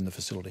outbreak within the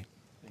facility.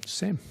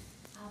 Sam.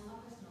 My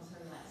question also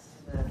relates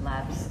to the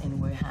labs in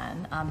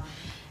Wuhan.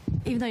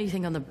 Even though you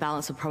think on the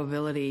balance of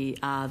probability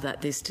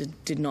that this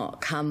did not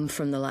come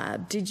from the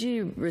lab, did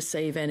you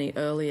receive any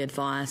early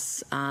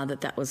advice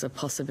that was a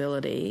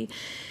possibility?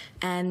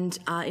 And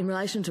in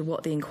relation to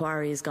what the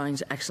inquiry is going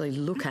to actually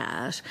look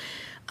at,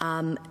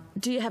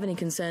 do you have any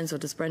concerns, or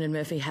does Brendan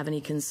Murphy have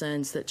any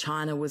concerns that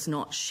China was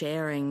not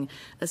sharing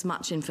as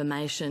much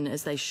information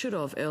as they should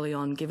have early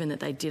on, given that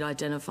they did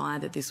identify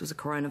that this was a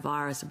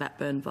coronavirus, a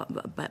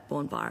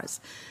bat-borne virus,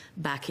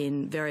 back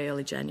in very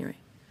early January?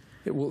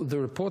 Yeah, well, the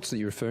reports that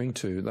you're referring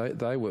to,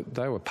 they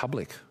were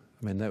public.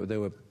 I mean,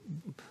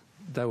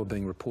 they were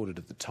being reported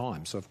at the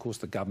time. So, of course,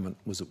 the government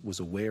was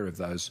aware of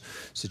those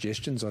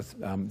suggestions.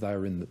 They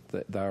were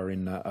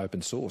in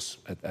open source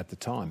at the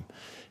time,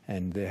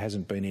 and there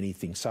hasn't been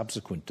anything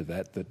subsequent to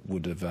that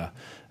would have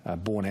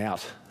borne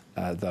out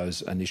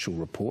those initial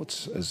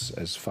reports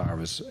as far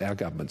as our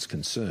government's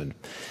concerned.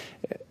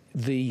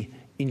 The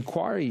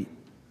inquiry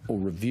or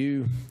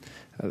review,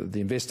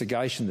 the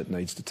investigation that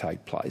needs to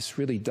take place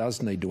really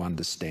does need to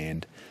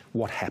understand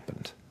what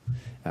happened.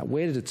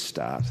 Where did it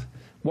start?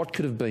 What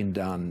could have been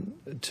done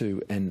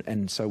to,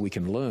 and so we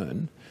can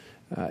learn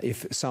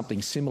if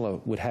something similar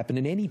would happen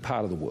in any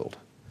part of the world,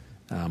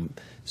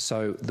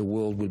 so the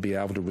world would be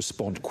able to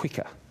respond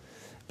quicker,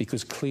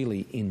 because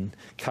clearly in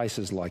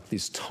cases like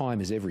this,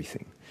 time is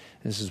everything.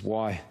 And this is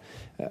why,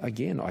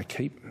 again, I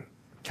keep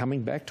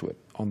coming back to it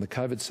on the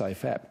COVID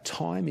Safe app.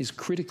 Time is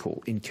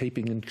critical in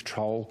keeping in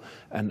control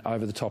and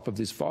over the top of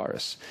this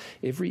virus.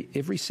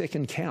 Every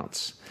second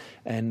counts,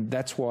 and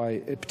that's why,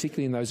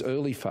 particularly in those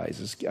early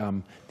phases,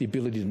 the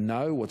ability to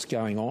know what's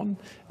going on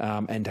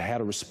and how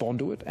to respond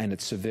to it and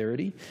its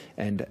severity,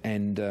 and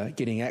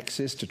getting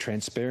access to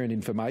transparent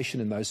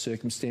information in those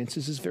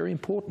circumstances is very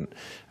important.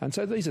 And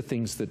so these are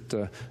things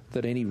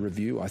that any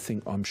review,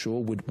 I'm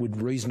sure, would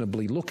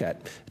reasonably look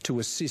at to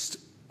assist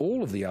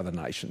all of the other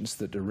nations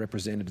that are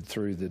represented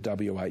through the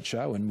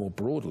WHO and more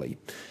broadly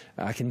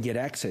can get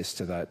access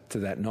to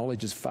that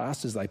knowledge as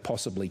fast as they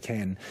possibly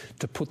can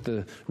to put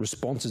the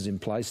responses in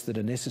place that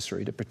are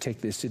necessary to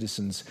protect their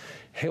citizens'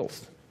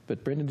 health.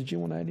 But Brendan, did you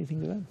want to add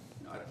anything to that?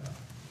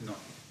 Not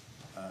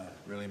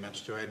really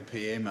much to add,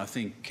 PM. I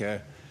think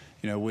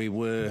we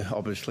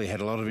obviously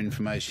had a lot of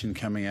information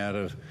coming out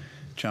of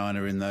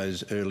China in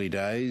those early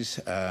days.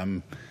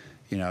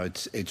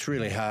 It's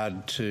really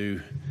hard to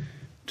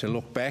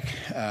look back.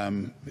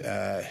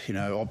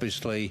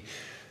 Obviously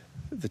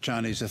the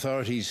Chinese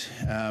authorities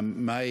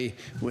may,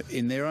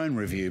 in their own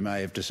review, may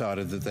have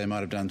decided that they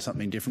might have done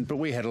something different, but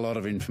we had a lot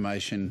of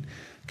information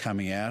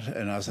coming out,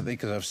 and I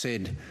think, as I've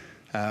said,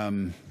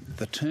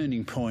 the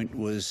turning point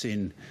was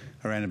in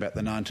around about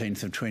the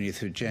 19th and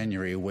 20th of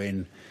January,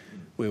 when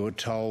we were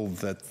told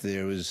that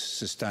there was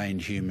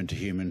sustained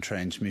human-to-human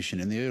transmission.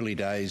 In the early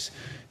days,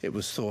 it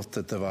was thought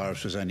that the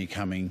virus was only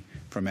coming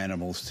from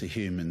animals to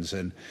humans,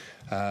 and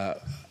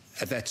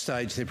at that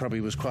stage there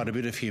probably was quite a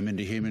bit of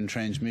human-to-human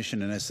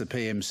transmission, and as the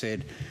PM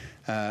said,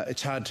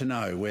 it's hard to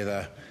know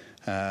whether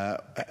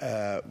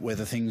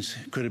things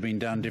could have been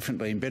done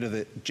differently and better.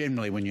 That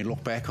generally, when you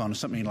look back on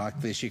something like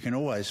this, you can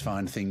always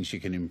find things you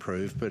can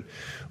improve, but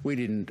we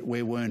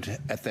weren't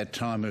at that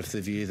time of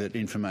the view that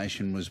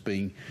information was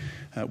being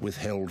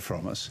withheld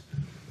from us.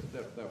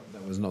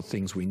 That was not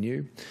things we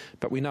knew,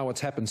 but we know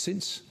what's happened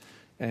since,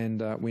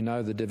 and we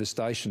know the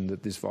devastation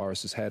that this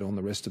virus has had on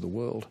the rest of the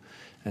world.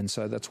 And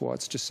so that's why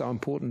it's just so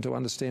important to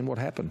understand what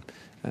happened,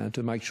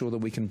 to make sure that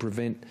we can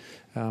prevent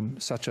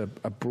such a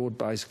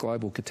broad-based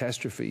global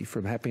catastrophe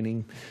from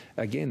happening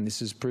again. This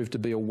has proved to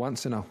be a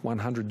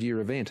once-in-a-100-year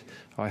event.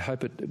 I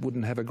hope it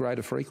wouldn't have a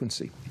greater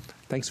frequency.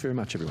 Thanks very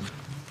much, everyone.